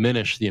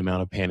diminish the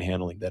amount of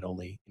panhandling, that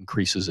only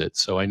increases it.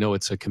 So I know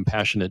it's a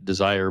compassionate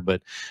desire,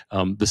 but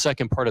the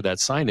second part of that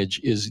signage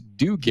is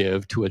do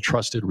give to a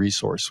trusted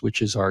resource,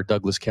 which is our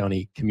Douglas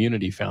County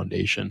Community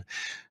Foundation.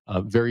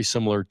 Very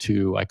similar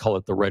to, I call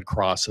it the Red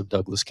Cross of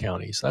Douglas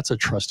County. So that's a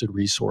trusted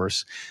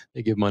resource.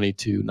 They give money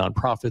to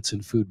nonprofits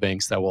and food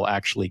banks that will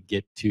actually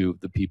get to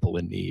the people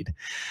in need.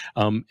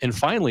 And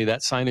finally,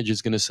 that signage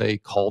is going to say,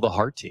 call the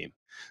HEART team.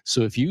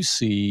 So if you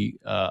see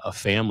a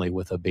family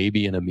with a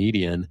baby in a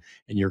median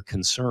and you're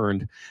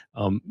concerned,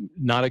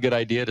 not a good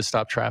idea to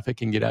stop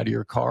traffic and get out of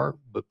your car,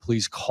 but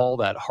please call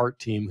that HEART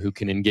team who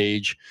can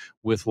engage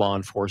with law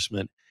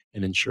enforcement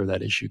and ensure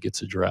that issue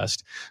gets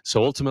addressed.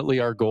 So ultimately,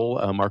 our goal,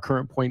 our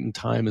current point in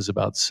time is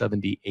about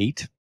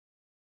 78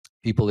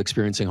 people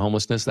experiencing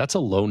homelessness. That's a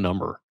low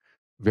number,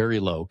 very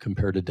low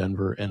compared to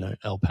Denver and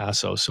El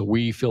Paso. So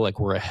we feel like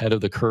we're ahead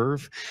of the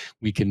curve.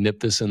 We can nip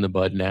this in the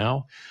bud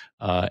now.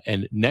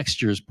 And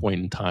next year's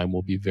point in time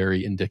will be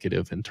very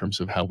indicative in terms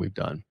of how we've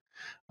done.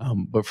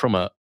 But from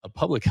a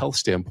public health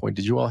standpoint,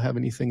 did you all have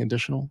anything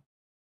additional?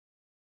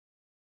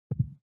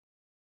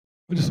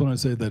 I just want to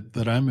say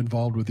that I'm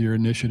involved with your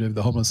initiative,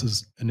 the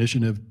homelessness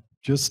initiative,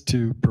 just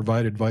to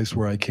provide advice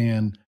where I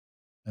can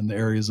in the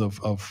areas of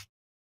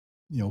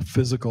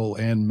physical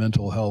and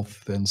mental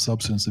health and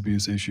substance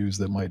abuse issues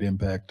that might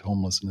impact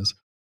homelessness.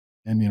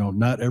 And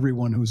not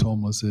everyone who's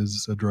homeless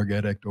is a drug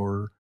addict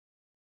or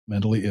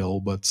mentally ill,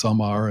 but some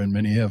are, and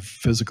many have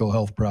physical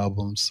health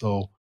problems.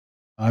 So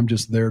I'm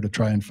just there to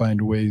try and find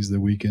ways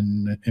that we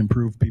can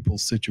improve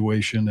people's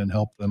situation and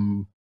help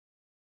them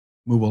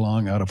move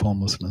along out of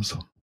homelessness.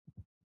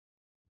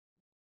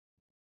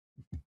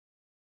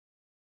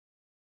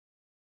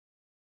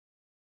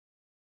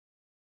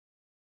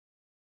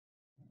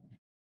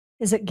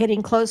 Is it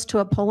getting close to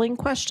a polling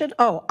question?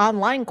 Oh,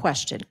 online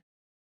question.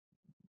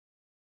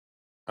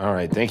 All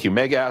right, thank you.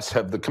 Meg asks,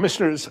 have the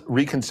commissioners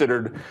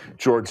reconsidered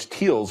George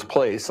Teal's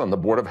place on the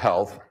Board of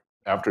Health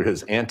after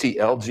his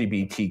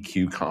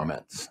anti-LGBTQ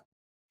comments?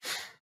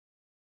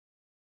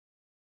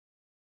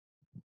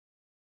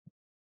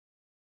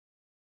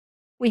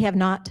 We have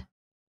not.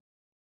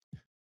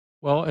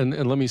 Well,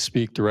 and let me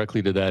speak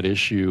directly to that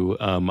issue.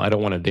 I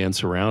don't want to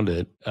dance around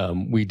it.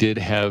 We did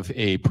have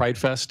a Pride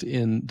Fest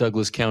in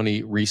Douglas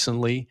County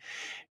recently.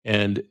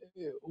 And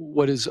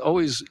what is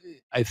always,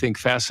 I think,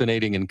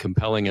 fascinating and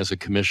compelling as a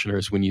commissioner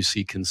is when you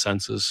see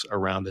consensus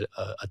around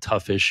a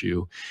tough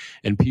issue.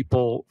 And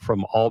people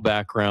from all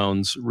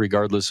backgrounds,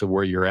 regardless of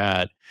where you're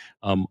at,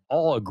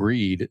 all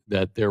agreed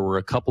that there were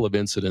a couple of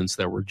incidents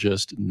that were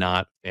just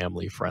not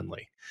family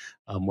friendly.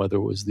 Whether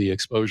it was the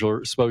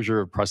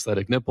exposure of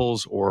prosthetic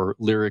nipples or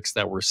lyrics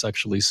that were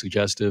sexually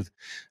suggestive,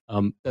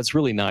 that's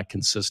really not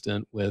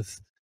consistent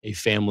with a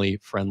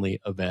family-friendly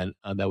event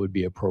that would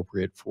be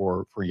appropriate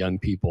for young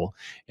people.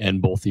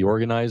 And both the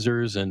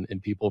organizers and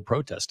people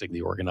protesting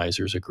the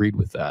organizers agreed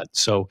with that.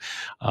 So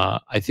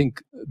I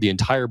think the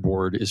entire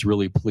board is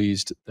really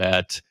pleased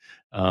that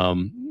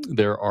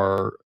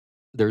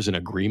there's an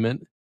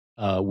agreement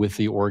with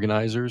the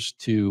organizers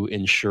to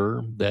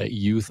ensure that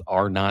youth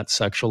are not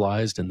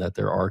sexualized and that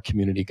there are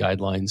community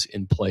guidelines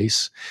in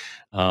place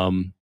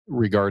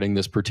regarding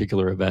this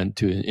particular event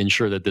to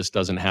ensure that this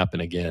doesn't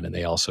happen again. And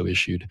they also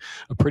issued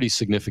a pretty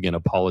significant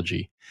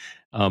apology.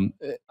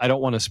 I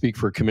don't want to speak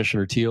for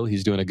Commissioner Teal.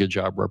 He's doing a good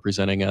job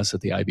representing us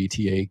at the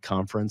IBTA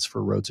conference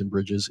for roads and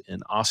bridges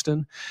in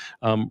Austin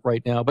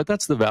right now, but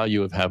that's the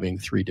value of having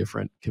three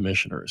different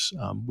commissioners.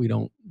 We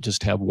don't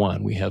just have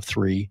one, we have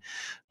three,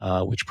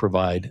 which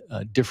provide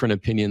different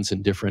opinions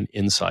and different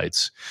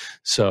insights.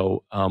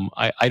 So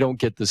I don't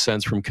get the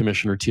sense from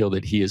Commissioner Teal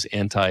that he is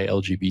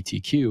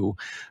anti-LGBTQ,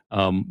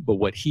 but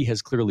what he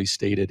has clearly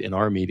stated in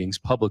our meetings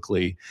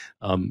publicly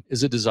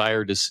is a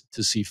desire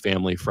to see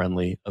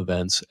family-friendly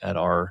events at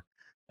our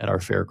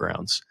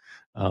fairgrounds.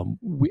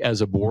 We,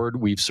 as a board,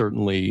 we've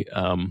certainly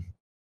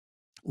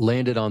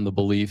landed on the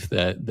belief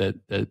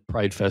that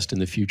Pride Fest in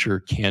the future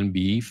can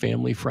be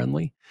family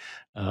friendly,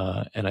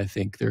 and I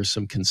think there's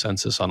some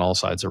consensus on all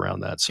sides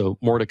around that. So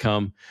more to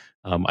come.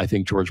 I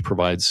think George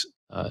provides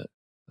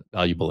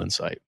valuable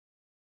insight.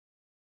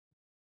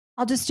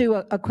 I'll just do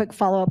a quick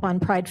follow-up on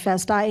Pride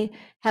Fest. I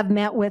have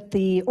met with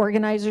the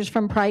organizers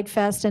from Pride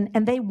Fest,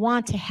 and they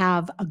want to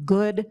have a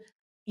good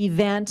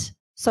event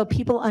so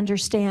people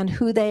understand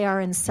who they are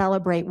and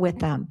celebrate with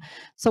them.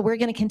 So we're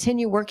going to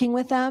continue working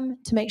with them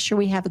to make sure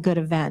we have a good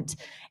event.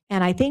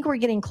 And I think we're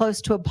getting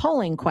close to a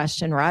polling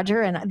question,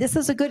 Roger, and this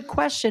is a good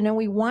question, and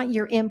we want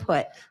your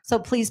input. So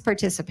please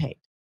participate.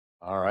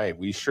 All right,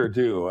 we sure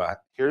do.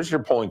 Here's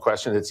your polling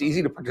question. It's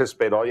easy to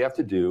participate. All you have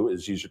to do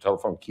is use your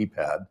telephone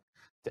keypad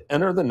to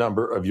enter the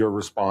number of your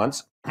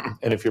response.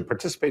 And if you're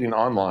participating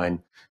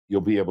online,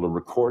 you'll be able to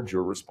record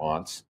your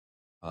response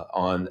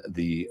on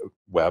the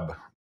web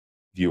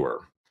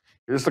viewer.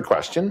 Here's the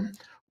question.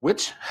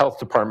 Which health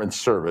department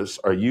service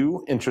are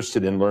you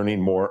interested in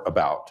learning more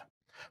about?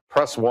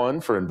 Press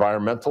 1 for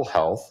environmental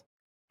health,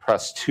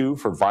 press 2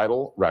 for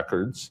vital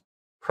records,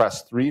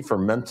 press 3 for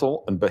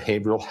mental and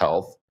behavioral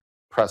health,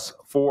 press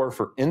 4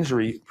 for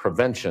injury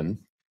prevention,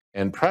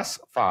 and press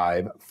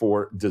 5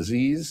 for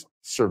disease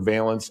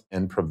surveillance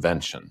and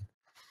prevention.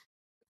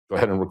 Go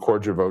ahead and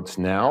record your votes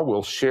now.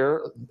 We'll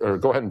share, or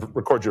go ahead and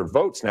record your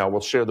votes now.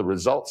 We'll share the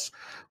results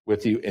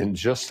with you in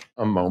just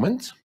a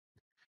moment.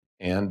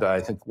 And I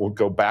think we'll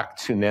go back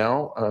to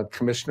now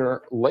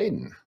Commissioner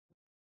Layden.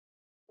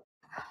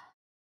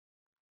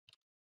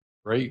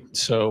 Great.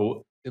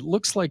 So it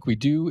looks like we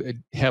do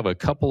have a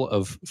couple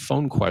of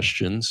phone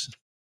questions.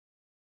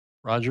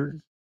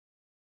 Roger?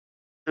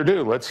 Sure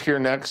do. Let's hear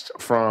next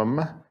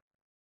from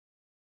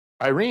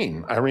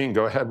Irene. Irene,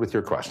 go ahead with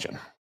your question.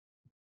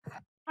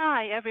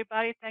 Hi,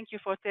 everybody. Thank you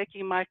for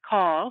taking my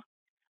call.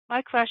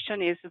 My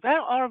question is,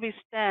 where are we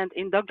stand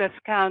in Douglas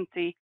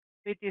County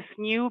with this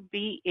new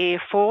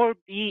BA4,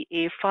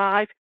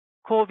 BA5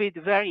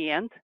 COVID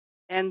variant?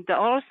 And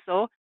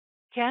also,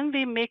 can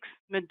we mix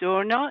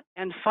Moderna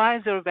and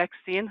Pfizer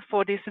vaccine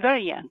for this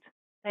variant?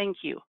 Thank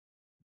you.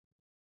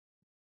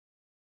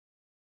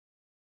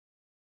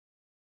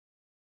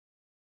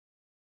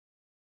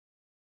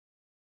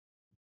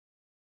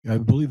 I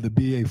believe the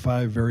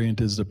BA5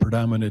 variant is the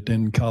predominant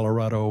in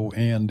Colorado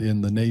and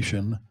in the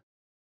nation.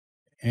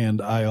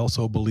 And I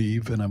also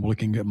believe, and I'm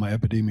looking at my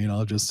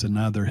epidemiologists to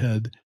nod their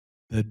head,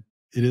 that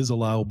it is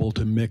allowable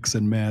to mix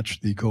and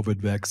match the COVID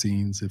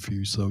vaccines if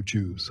you so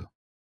choose.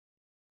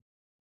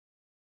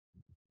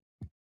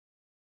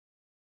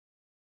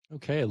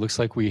 Okay, it looks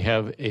like we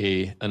have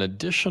an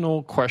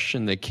additional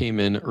question that came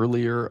in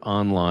earlier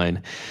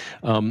online.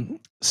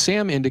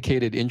 Sam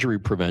indicated injury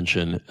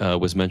prevention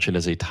was mentioned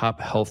as a top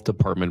health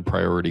department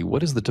priority.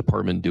 What is the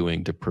department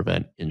doing to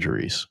prevent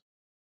injuries?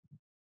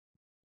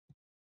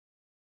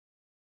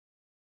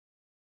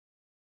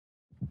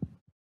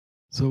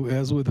 So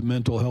as with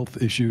mental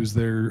health issues,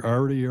 there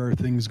already are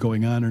things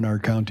going on in our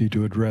county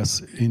to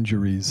address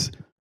injuries.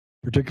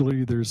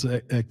 Particularly, there's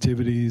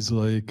activities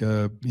like,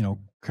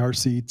 car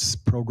seats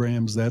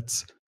programs,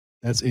 that's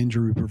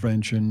injury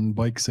prevention,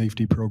 bike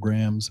safety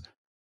programs.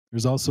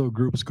 There's also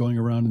groups going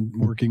around and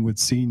working with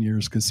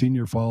seniors because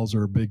senior falls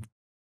are a big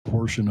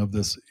portion of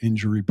this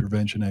injury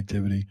prevention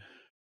activity.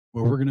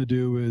 What we're going to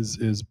do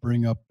is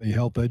bring up a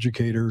health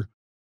educator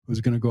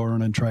who's going to go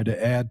around and try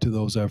to add to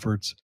those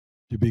efforts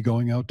to be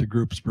going out to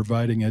groups,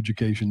 providing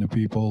education to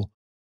people,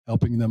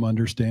 helping them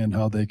understand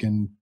how they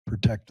can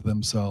protect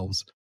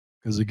themselves.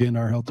 Because again,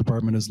 our health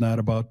department is not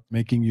about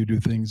making you do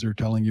things or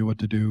telling you what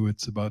to do.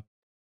 It's about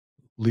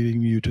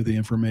leading you to the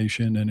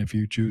information. And if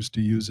you choose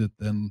to use it,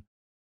 then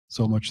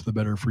so much the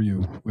better for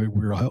you.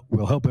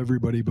 We'll help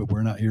everybody, but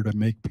we're not here to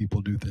make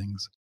people do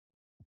things.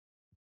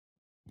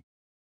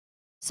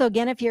 So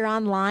again, if you're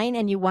online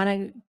and you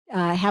want to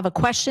have a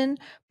question,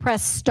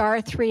 press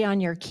 *3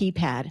 on your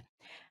keypad.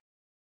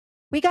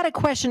 We got a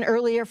question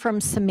earlier from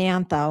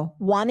Samantha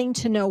wanting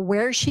to know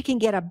where she can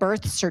get a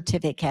birth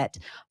certificate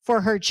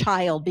for her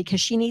child because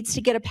she needs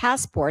to get a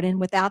passport, and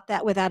without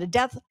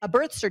a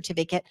birth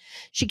certificate,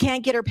 she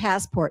can't get her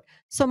passport.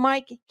 So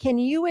Mike, can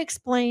you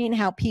explain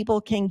how people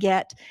can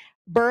get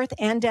birth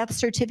and death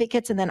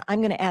certificates? And then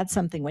I'm going to add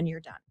something when you're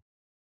done.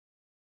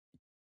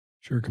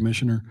 Sure,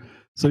 Commissioner.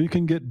 So you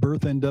can get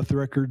birth and death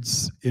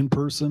records in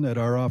person at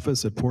our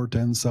office at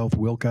 410 South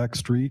Wilcox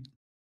Street,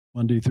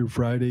 Monday through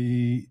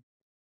Friday,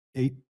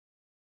 8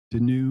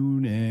 to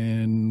noon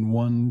and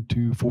 1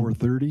 to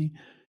 4:30.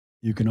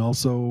 You can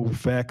also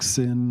fax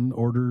in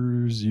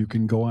orders. You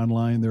can go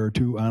online. There are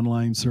 2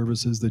 online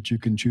services that you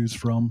can choose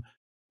from.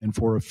 And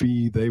for a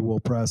fee, they will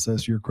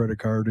process your credit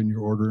card and your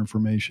order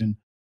information.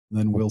 And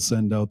then we'll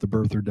send out the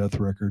birth or death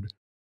record.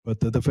 But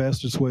the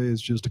fastest way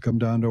is just to come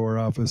down to our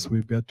office.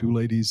 We've got 2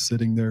 ladies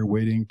sitting there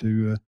waiting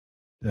to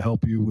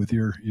help you with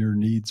your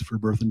needs for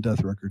birth and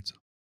death records.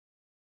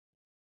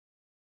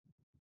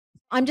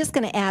 I'm just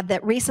going to add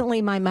that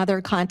recently my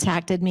mother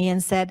contacted me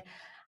and said,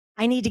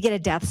 I need to get a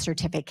death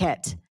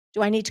certificate.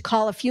 Do I need to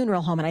call a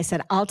funeral home? And I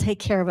said, I'll take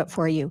care of it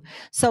for you.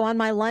 So on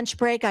my lunch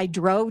break, I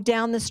drove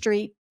down the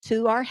street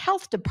to our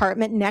health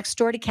department next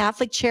door to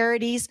Catholic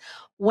Charities,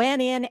 went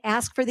in,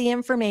 asked for the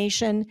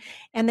information,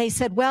 and they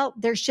said, well,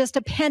 there's just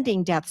a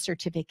pending death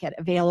certificate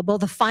available.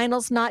 The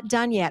final's not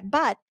done yet.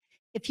 But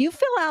if you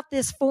fill out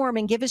this form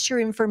and give us your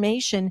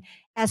information,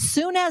 as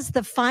soon as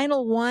the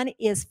final one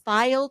is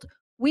filed,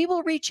 we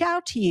will reach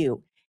out to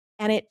you.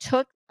 And it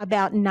took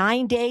about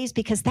 9 days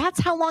because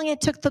that's how long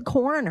it took the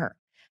coroner.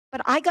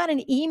 But I got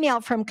an email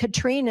from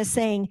Katrina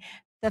saying,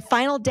 the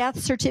final death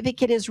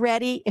certificate is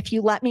ready. If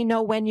you let me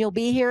know when you'll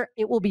be here,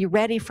 it will be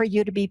ready for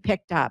you to be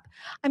picked up.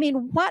 I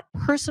mean, what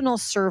personal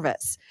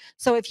service.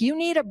 So if you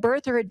need a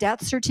birth or a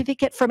death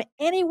certificate from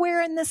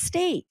anywhere in the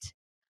state,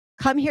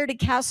 come here to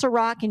Castle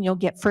Rock and you'll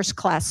get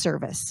first-class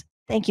service.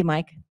 Thank you,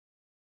 Mike.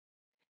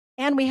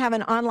 And we have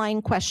an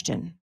online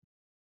question.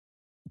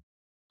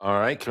 All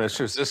right,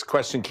 Commissioners, this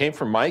question came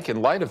from Mike.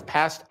 In light of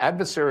past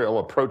adversarial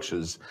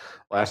approaches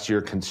last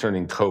year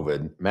concerning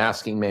COVID,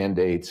 masking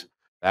mandates,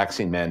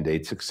 vaccine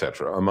mandates,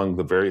 etc., among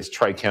the various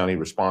Tri-County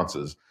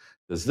responses,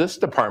 does this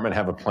department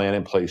have a plan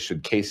in place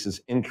should cases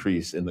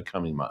increase in the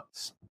coming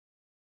months?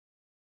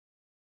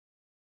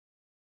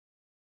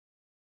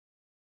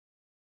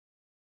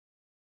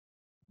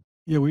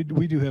 Yeah, we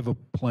do have a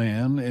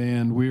plan,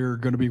 and we're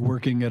going to be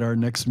working at our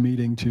next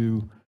meeting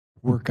to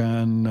work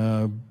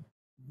on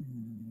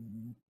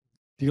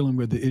dealing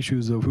with the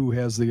issues of who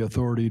has the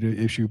authority to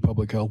issue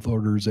public health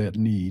orders at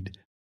need.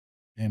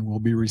 And we'll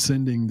be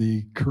rescinding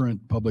the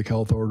current public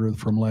health order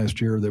from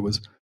last year that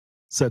was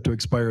set to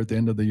expire at the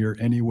end of the year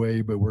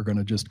anyway, but we're going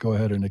to just go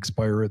ahead and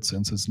expire it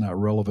since it's not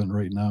relevant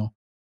right now.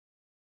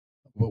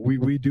 But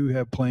we do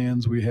have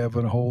plans. We have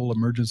a whole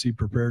emergency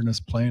preparedness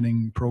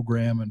planning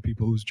program and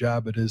people whose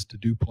job it is to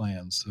do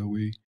plans. So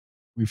we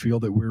feel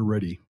that we're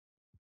ready.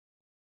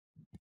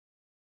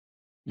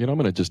 You know, I'm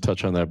going to just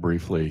touch on that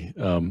briefly.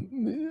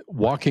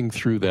 Walking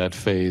through that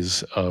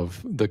phase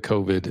of the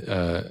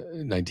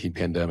COVID-19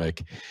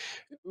 pandemic,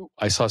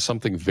 I saw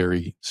something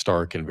very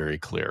stark and very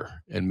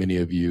clear, and many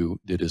of you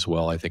did as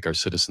well. I think our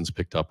citizens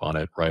picked up on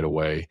it right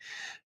away.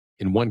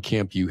 In one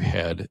camp, you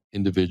had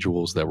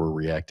individuals that were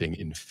reacting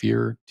in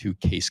fear to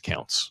case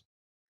counts.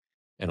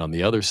 And on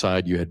the other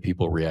side, you had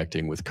people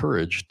reacting with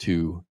courage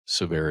to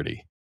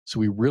severity. So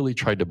we really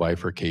tried to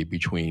bifurcate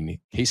between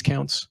case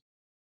counts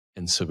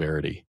and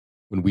severity.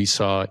 When we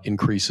saw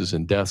increases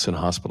in deaths and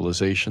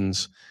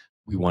hospitalizations,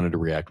 we wanted to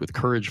react with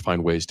courage,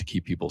 find ways to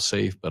keep people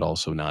safe, but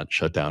also not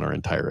shut down our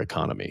entire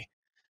economy.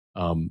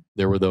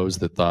 There were those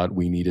that thought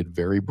we needed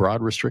very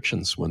broad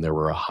restrictions when there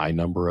were a high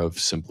number of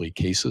simply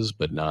cases,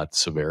 but not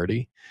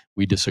severity.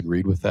 We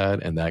disagreed with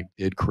that, and that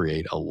did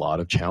create a lot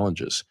of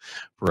challenges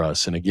for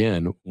us. And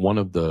again, one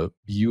of the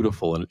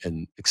beautiful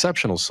and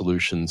exceptional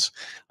solutions,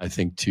 I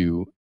think,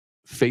 to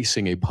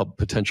facing a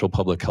potential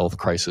public health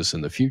crisis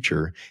in the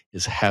future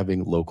is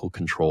having local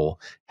control,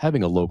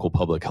 having a local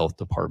public health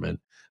department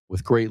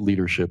with great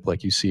leadership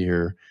like you see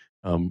here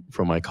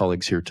from my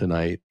colleagues here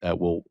tonight that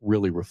will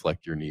really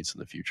reflect your needs in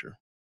the future.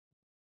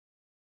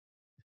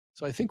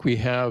 So I think we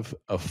have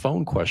a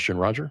phone question,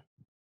 Roger.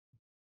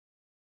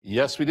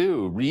 Yes, we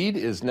do. Reed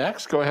is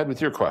next. Go ahead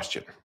with your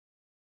question.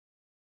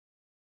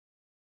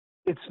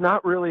 It's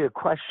not really a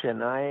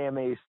question. I am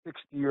a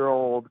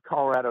 60-year-old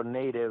Colorado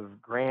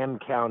native, Grand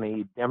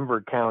County,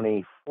 Denver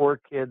County, 4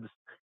 kids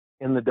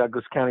in the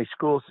Douglas County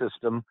school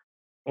system.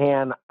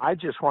 And I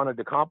just wanted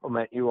to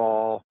compliment you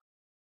all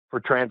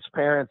for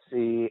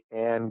transparency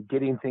and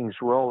getting things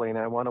rolling.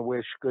 I want to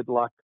wish good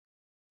luck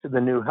to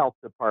the new health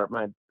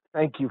department.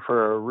 Thank you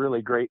for a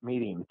really great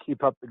meeting.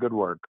 Keep up the good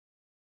work.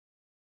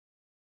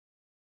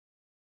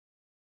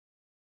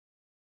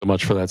 So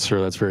much for that,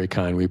 sir. That's very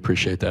kind. We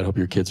appreciate that. Hope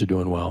your kids are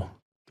doing well.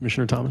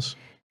 Commissioner Thomas?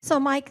 So,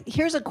 Mike,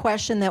 here's a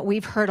question that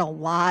we've heard a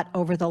lot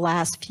over the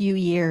last few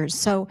years.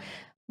 So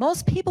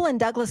most people in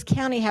Douglas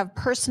County have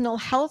personal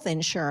health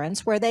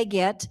insurance where they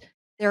get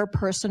their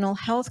personal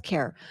health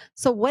care.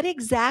 So what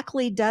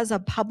exactly does a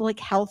public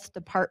health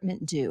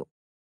department do?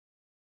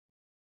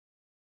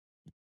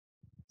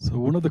 So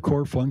one of the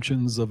core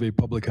functions of a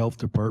public health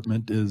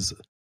department is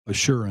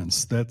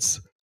assurance.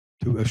 That's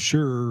to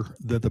assure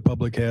that the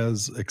public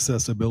has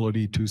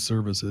accessibility to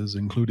services,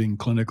 including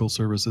clinical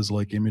services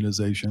like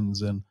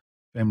immunizations and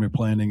family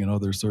planning and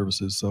other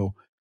services. So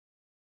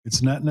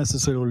it's not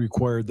necessarily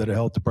required that a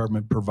health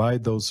department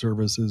provide those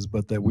services,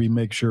 but that we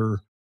make sure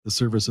the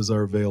services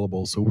are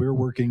available. So we're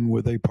working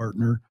with a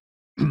partner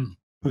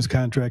whose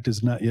contract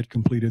is not yet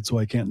completed, so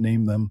I can't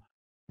name them,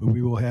 but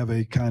we will have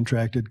a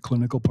contracted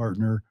clinical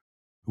partner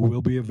who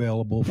will be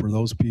available for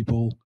those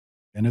people.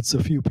 And it's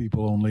a few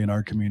people only in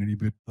our community,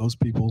 but those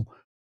people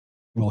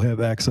will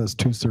have access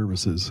to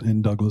services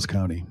in Douglas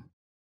County.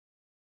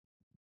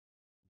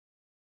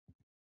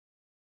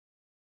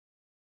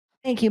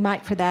 Thank you,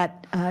 Mike, for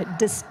that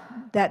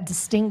that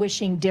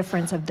distinguishing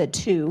difference of the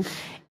two.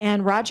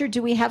 And Roger,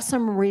 do we have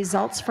some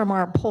results from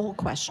our poll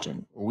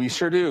question? We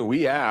sure do.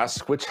 We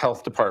asked, which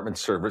health department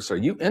service are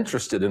you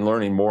interested in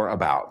learning more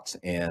about?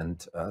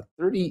 And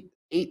 38%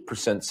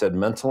 said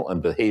mental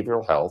and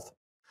behavioral health.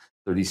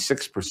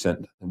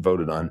 36%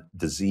 voted on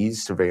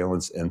disease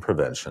surveillance and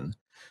prevention.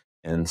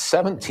 And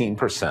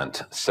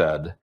 17%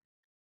 said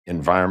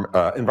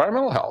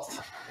environmental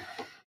health.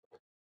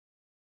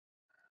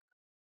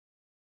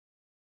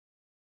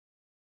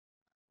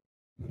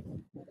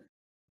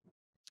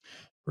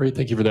 Great,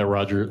 thank you for that,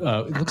 Roger.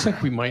 It looks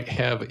like we might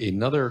have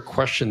another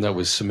question that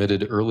was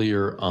submitted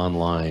earlier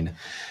online.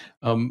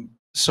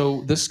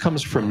 So this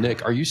comes from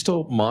Nick. Are you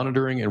still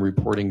monitoring and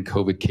reporting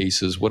COVID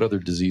cases? What other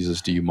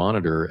diseases do you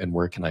monitor, and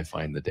where can I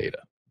find the data?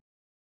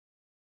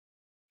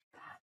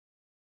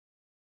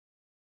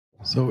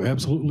 So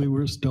absolutely,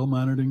 we're still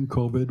monitoring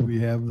COVID. We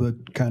have the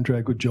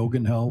contract with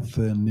Jogan Health,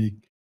 and the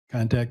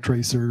contact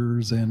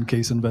tracers and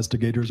case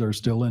investigators are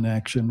still in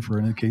action for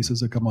any cases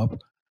that come up.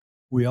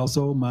 We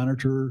also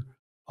monitor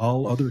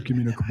all other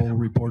communicable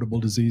reportable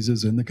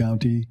diseases in the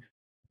county.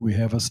 We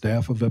have a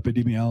staff of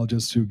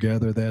epidemiologists who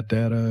gather that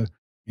data,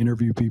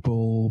 interview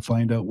people,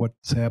 find out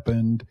what's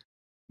happened,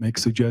 make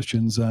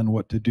suggestions on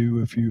what to do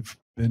if you've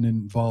been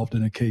involved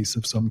in a case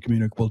of some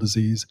communicable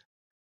disease.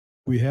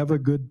 We have a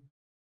good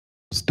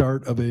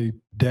start of a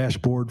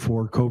dashboard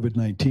for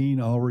COVID-19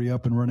 already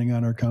up and running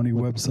on our county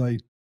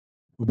website.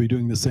 We'll be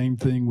doing the same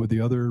thing with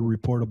the other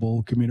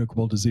reportable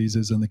communicable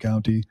diseases in the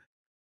county.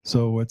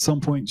 So at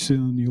some point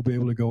soon, you'll be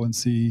able to go and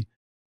see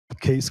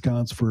case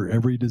counts for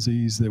every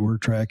disease that we're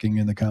tracking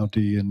in the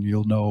county, and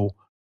you'll know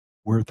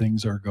where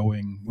things are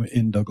going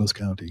in Douglas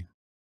County.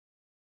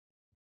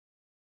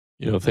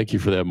 You know, thank you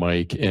for that,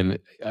 Mike. And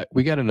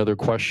we got another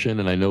question,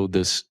 and I know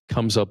this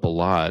comes up a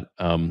lot,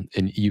 and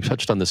you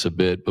touched on this a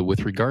bit, but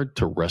with regard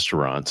to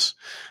restaurants,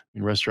 I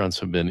mean, restaurants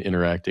have been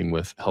interacting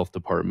with health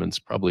departments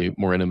probably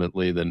more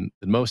intimately than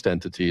most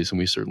entities, and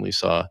we certainly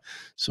saw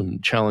some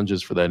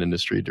challenges for that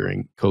industry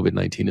during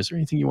COVID-19. Is there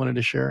anything you wanted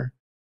to share?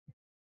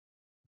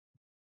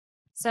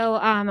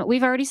 So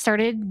we've already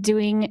started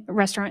doing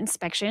restaurant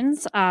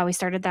inspections. We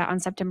started that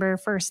on September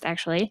 1st,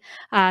 actually.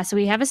 So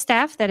we have a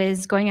staff that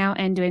is going out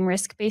and doing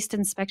risk-based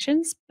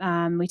inspections.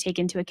 We take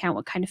into account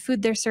what kind of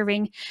food they're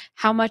serving,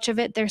 how much of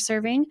it they're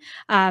serving,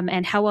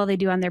 and how well they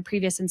do on their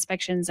previous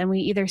inspections. And we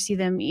either see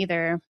them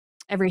either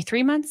every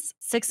 3 months,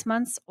 6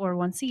 months, or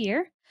once a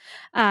year,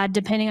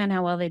 depending on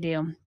how well they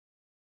do.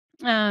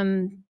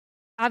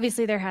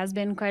 Obviously, there has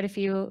been quite a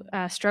few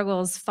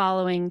struggles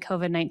following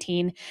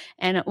COVID-19,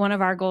 and one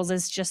of our goals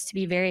is just to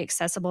be very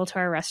accessible to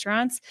our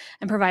restaurants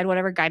and provide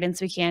whatever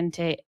guidance we can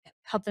to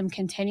help them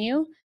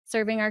continue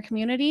serving our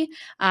community.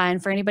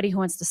 And for anybody who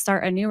wants to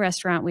start a new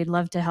restaurant, we'd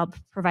love to help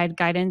provide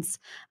guidance,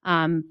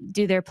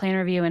 do their plan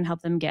review, and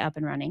help them get up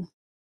and running.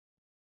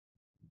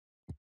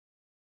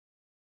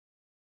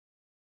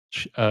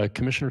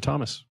 Commissioner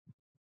Thomas.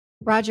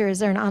 Roger, is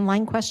there an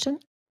online question?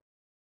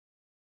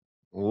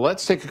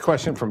 Let's take a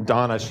question from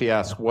Donna. She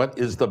asks, what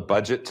is the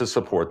budget to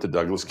support the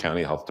Douglas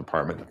County Health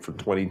Department for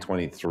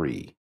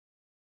 2023?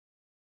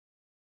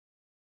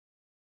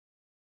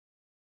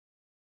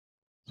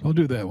 So I'll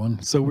do that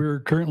one. So we're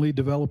currently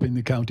developing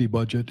the county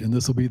budget, and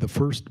this will be the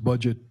first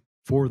budget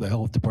for the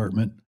health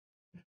department.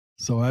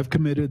 So I've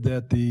committed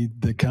that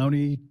the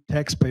county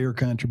taxpayer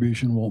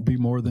contribution won't be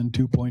more than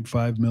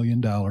 $2.5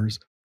 million.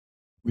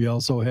 We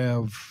also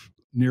have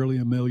nearly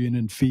 $1 million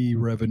in fee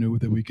revenue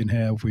that we can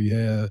have. We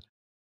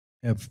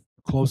have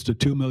close to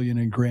 $2 million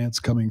in grants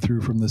coming through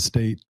from the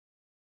state.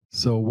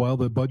 So while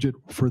the budget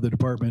for the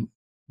department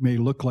may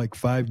look like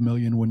 $5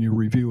 million when you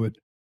review it,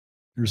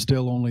 there's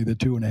still only the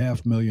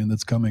 $2.5 million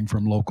that's coming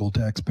from local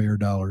taxpayer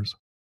dollars.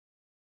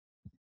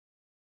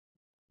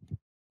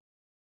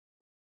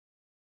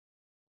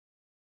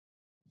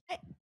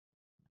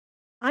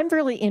 I'm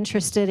really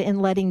interested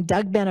in letting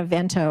Doug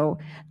Benevento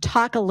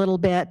talk a little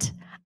bit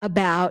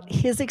about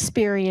his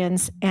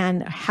experience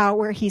and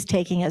where he's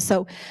taking it.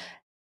 So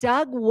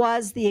Doug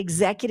was the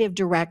executive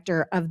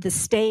director of the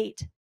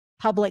state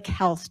public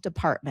health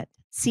department,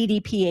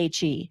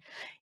 CDPHE.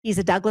 He's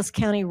a Douglas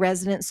County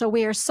resident, so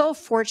we are so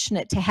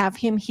fortunate to have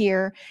him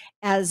here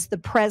as the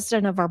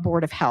president of our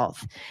Board of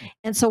Health.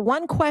 And so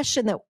one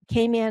question that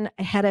came in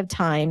ahead of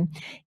time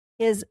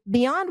is,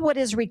 beyond what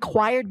is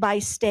required by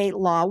state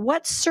law,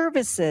 what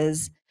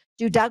services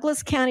do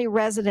Douglas County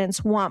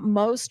residents want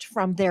most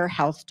from their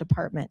health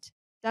department?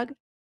 Doug?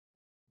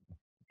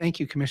 Thank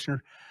you,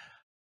 Commissioner.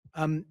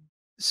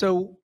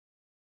 So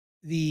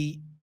the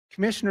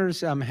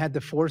commissioners had the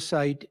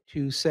foresight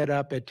to set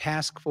up a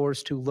task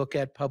force to look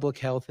at public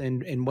health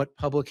and what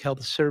public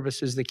health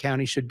services the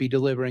county should be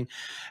delivering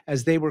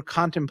as they were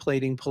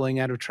contemplating pulling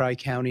out of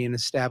Tri-County and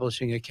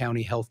establishing a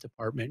county health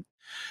department.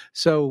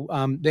 So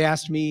they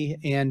asked me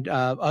and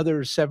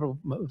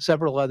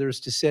several others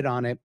to sit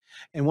on it.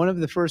 And one of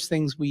the first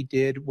things we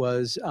did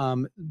was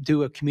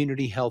do a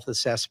community health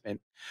assessment.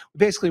 We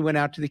basically went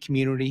out to the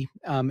community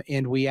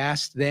and we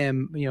asked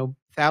them,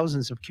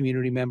 thousands of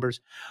community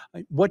members,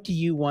 what do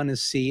you want to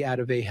see out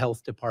of a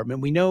health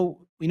department? We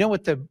know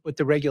what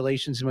the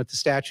regulations and what the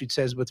statute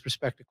says with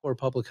respect to core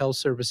public health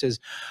services,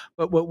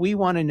 but what we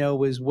want to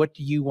know is, what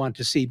do you want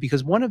to see?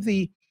 Because one of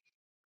the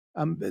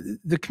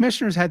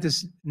commissioners had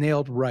this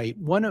nailed right.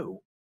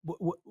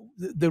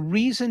 The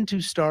reason to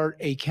start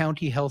a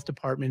county health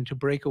department to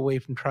break away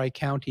from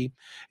Tri-County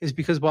is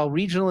because while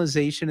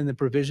regionalization and the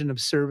provision of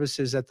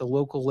services at the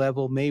local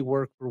level may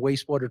work for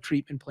wastewater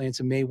treatment plants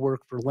and may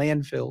work for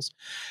landfills,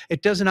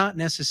 it does not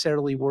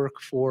necessarily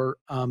work for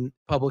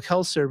public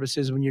health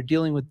services when you're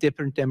dealing with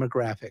different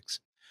demographics.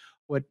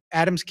 What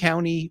Adams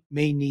County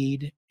may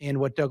need and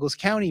what Douglas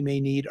County may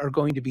need are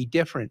going to be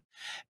different.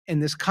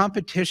 And this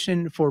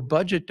competition for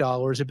budget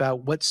dollars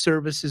about what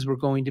services we're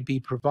going to be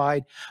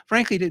provide,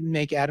 frankly, didn't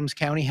make Adams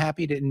County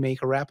happy, didn't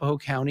make Arapahoe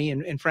County,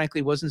 and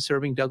frankly, wasn't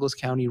serving Douglas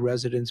County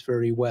residents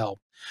very well.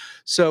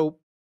 So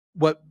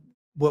what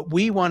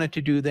we wanted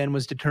to do then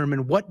was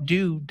determine, what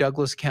do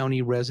Douglas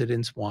County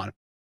residents want?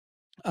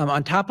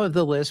 On top of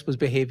the list was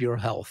behavioral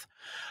health.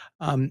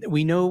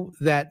 We know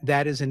that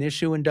that is an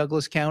issue in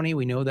Douglas County.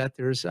 We know that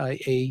there's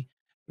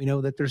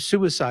there's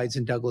suicides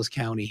in Douglas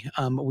County.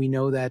 We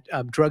know that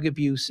drug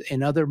abuse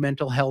and other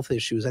mental health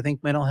issues. I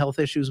think mental health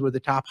issues were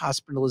the top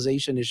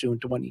hospitalization issue in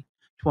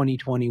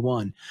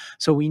 2021.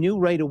 So we knew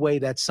right away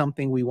that's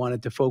something we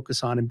wanted to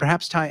focus on. And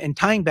perhaps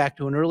tying back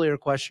to an earlier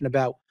question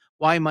about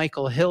why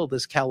Michael Hill,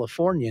 this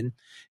Californian,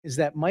 is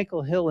that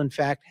Michael Hill, in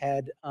fact,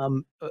 had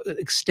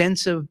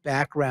extensive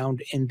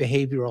background in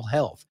behavioral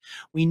health.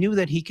 We knew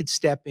that he could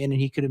step in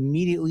and he could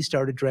immediately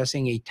start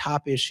addressing a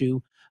top issue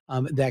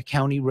that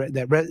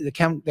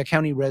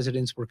county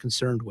residents were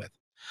concerned with.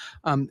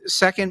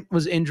 Second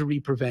was injury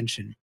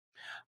prevention.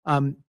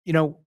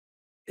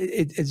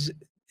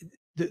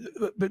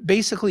 but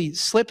basically,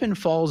 slip and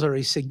falls are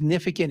a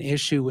significant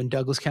issue in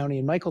Douglas County,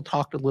 and Michael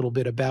talked a little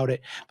bit about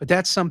it. But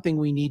that's something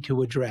we need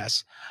to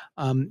address.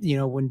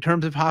 In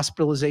terms of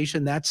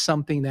hospitalization, that's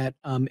something that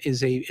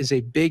is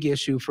a big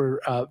issue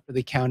for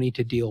the county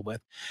to deal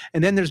with.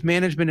 And then there's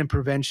management and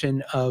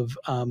prevention of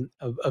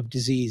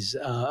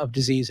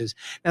diseases.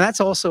 Now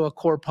that's also a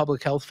core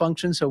public health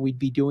function, so we'd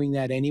be doing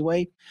that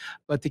anyway.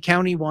 But the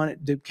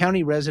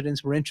county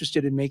residents were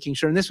interested in making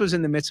sure, and this was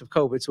in the midst of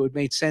COVID, so it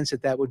made sense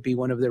that would be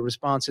one of their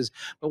responses,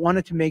 but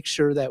wanted to make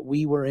sure that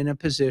we were in a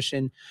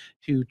position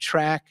to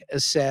track,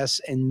 assess,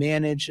 and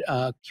manage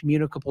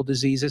communicable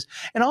diseases,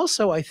 and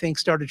also I think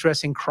start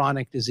addressing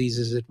chronic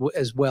diseases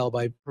as well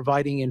by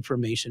providing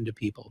information to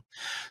people.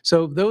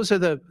 So those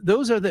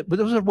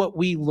are what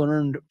we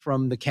learned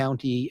from the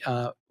county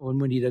when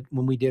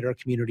we did our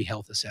community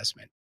health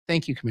assessment.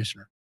 Thank you,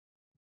 Commissioner.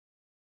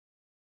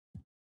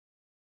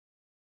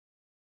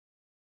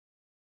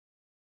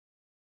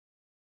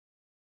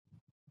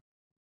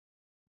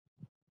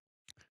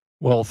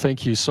 Well,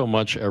 thank you so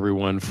much,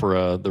 everyone,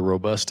 for the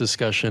robust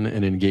discussion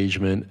and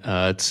engagement.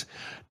 It's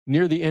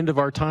near the end of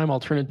our time. I'll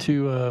turn it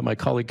to my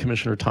colleague,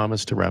 Commissioner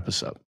Thomas, to wrap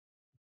us up.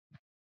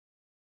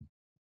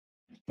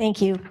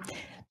 Thank you.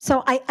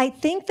 So I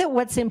think that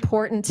what's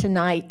important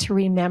tonight to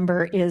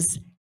remember is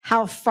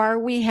how far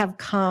we have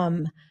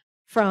come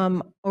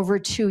from over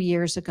 2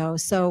 years ago.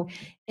 So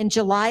in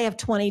July of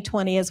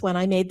 2020 is when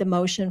I made the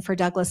motion for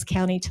Douglas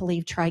County to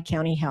leave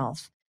Tri-County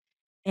Health.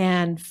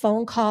 And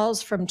phone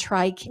calls from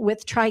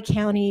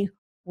Tri-County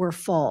were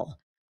full.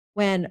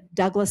 When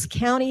Douglas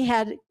County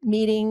had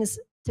meetings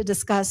to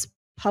discuss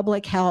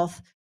public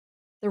health,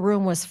 the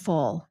room was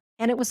full.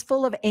 And it was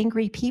full of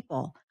angry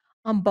people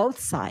on both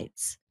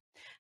sides.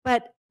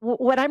 But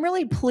what I'm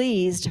really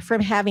pleased from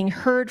having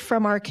heard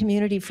from our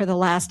community for the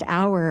last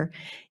hour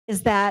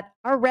is that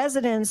our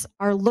residents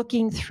are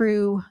looking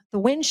through the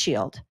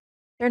windshield.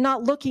 They're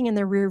not looking in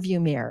the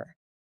rearview mirror.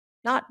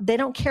 They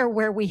don't care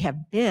where we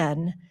have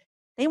been.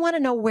 They want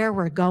to know where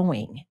we're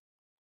going.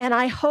 And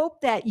I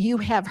hope that you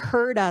have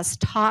heard us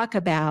talk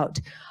about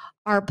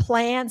our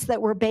plans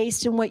that were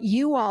based on what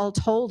you all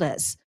told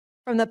us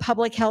from the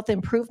Public Health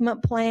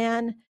Improvement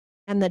Plan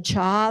and the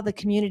CHA, the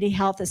Community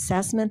Health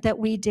Assessment that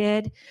we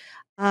did.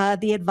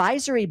 The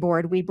advisory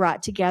board we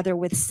brought together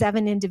with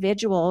 7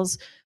 individuals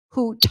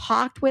who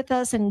talked with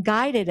us and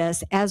guided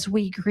us as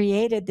we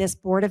created this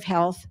Board of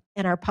Health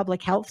and our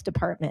Public Health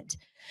Department.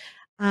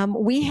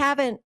 We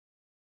haven't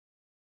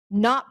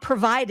not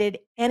provided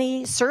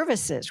any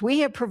services.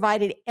 We have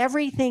provided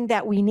everything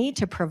that we need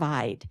to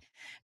provide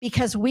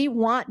because we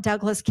want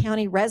Douglas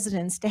County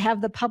residents to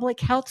have the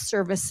public health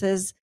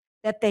services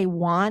that they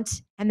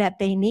want and that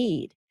they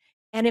need.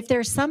 And if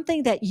there's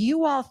something that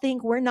you all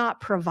think we're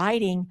not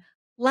providing,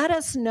 let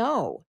us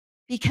know,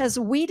 because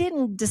we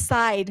didn't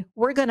decide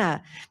we're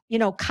gonna,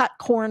 cut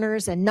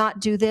corners and not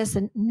do this.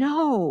 And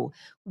no,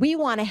 we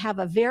want to have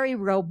a very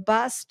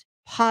robust,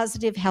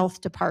 positive health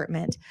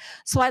department.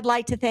 So I'd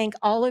like to thank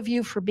all of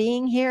you for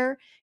being here.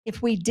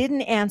 If we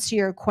didn't answer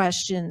your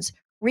questions,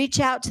 reach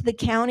out to the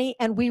county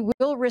and we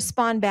will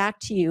respond back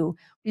to you.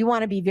 We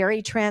want to be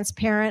very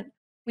transparent.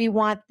 We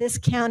want this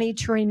county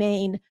to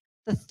remain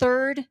the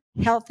 3rd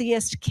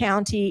healthiest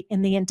county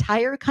in the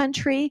entire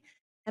country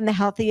and the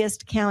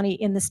healthiest county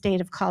in the state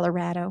of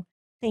Colorado.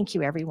 Thank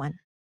you, everyone.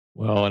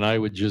 Well, and I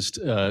would just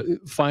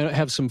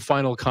have some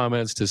final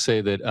comments to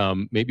say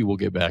that maybe we'll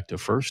get back to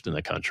 1st in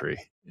the country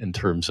in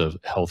terms of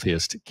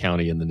healthiest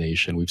county in the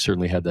nation. We've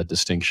certainly had that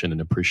distinction and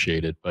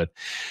appreciate it. But,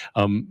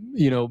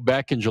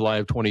 back in July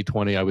of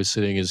 2020, I was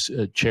sitting as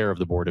chair of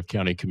the Board of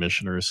County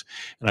Commissioners,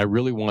 and I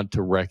really want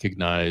to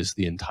recognize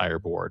the entire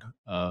board,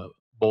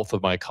 both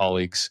of my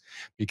colleagues,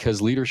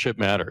 because leadership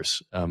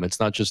matters. It's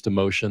not just a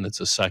motion,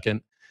 it's a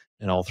second,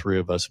 and all 3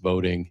 of us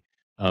voting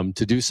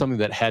to do something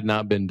that had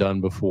not been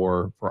done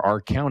before for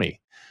our county.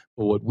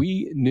 But what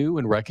we knew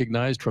and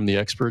recognized from the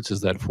experts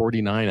is that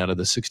 49 out of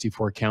the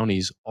 64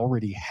 counties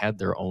already had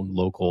their own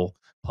local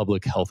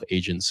public health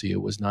agency.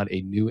 It was not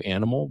a new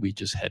animal. We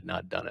just had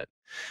not done it.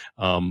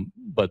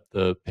 But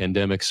the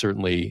pandemic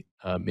certainly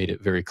made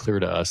it very clear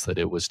to us that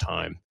it was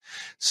time.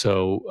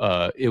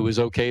 So it was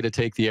okay to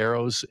take the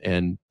arrows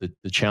and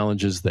the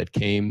challenges that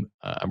came.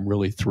 I'm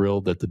really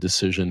thrilled that the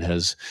decision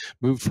has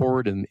moved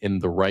forward in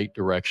the right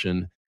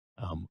direction,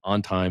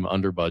 on time,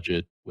 under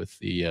budget, with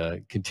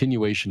the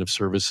continuation of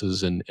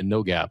services and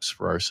no gaps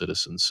for our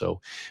citizens.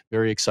 So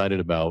very excited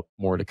about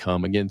more to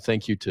come. Again,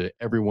 thank you to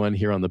everyone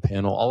here on the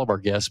panel, all of our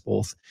guests,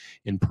 both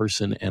in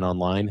person and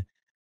online.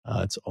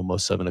 It's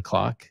almost 7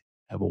 o'clock.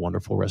 Have a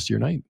wonderful rest of your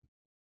night.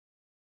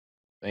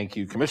 Thank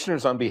you.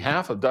 Commissioners, on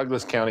behalf of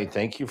Douglas County,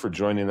 thank you for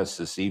joining us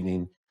this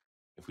evening.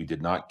 If we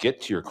did not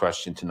get to your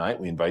question tonight,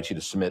 we invite you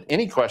to submit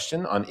any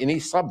question on any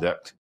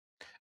subject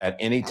at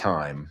any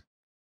time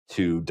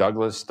to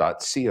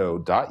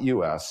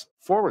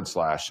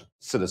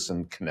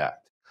douglas.co.us/Citizen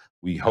Connect.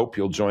 We hope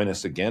you'll join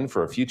us again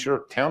for a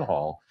future town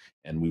hall,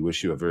 and we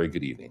wish you a very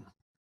good evening.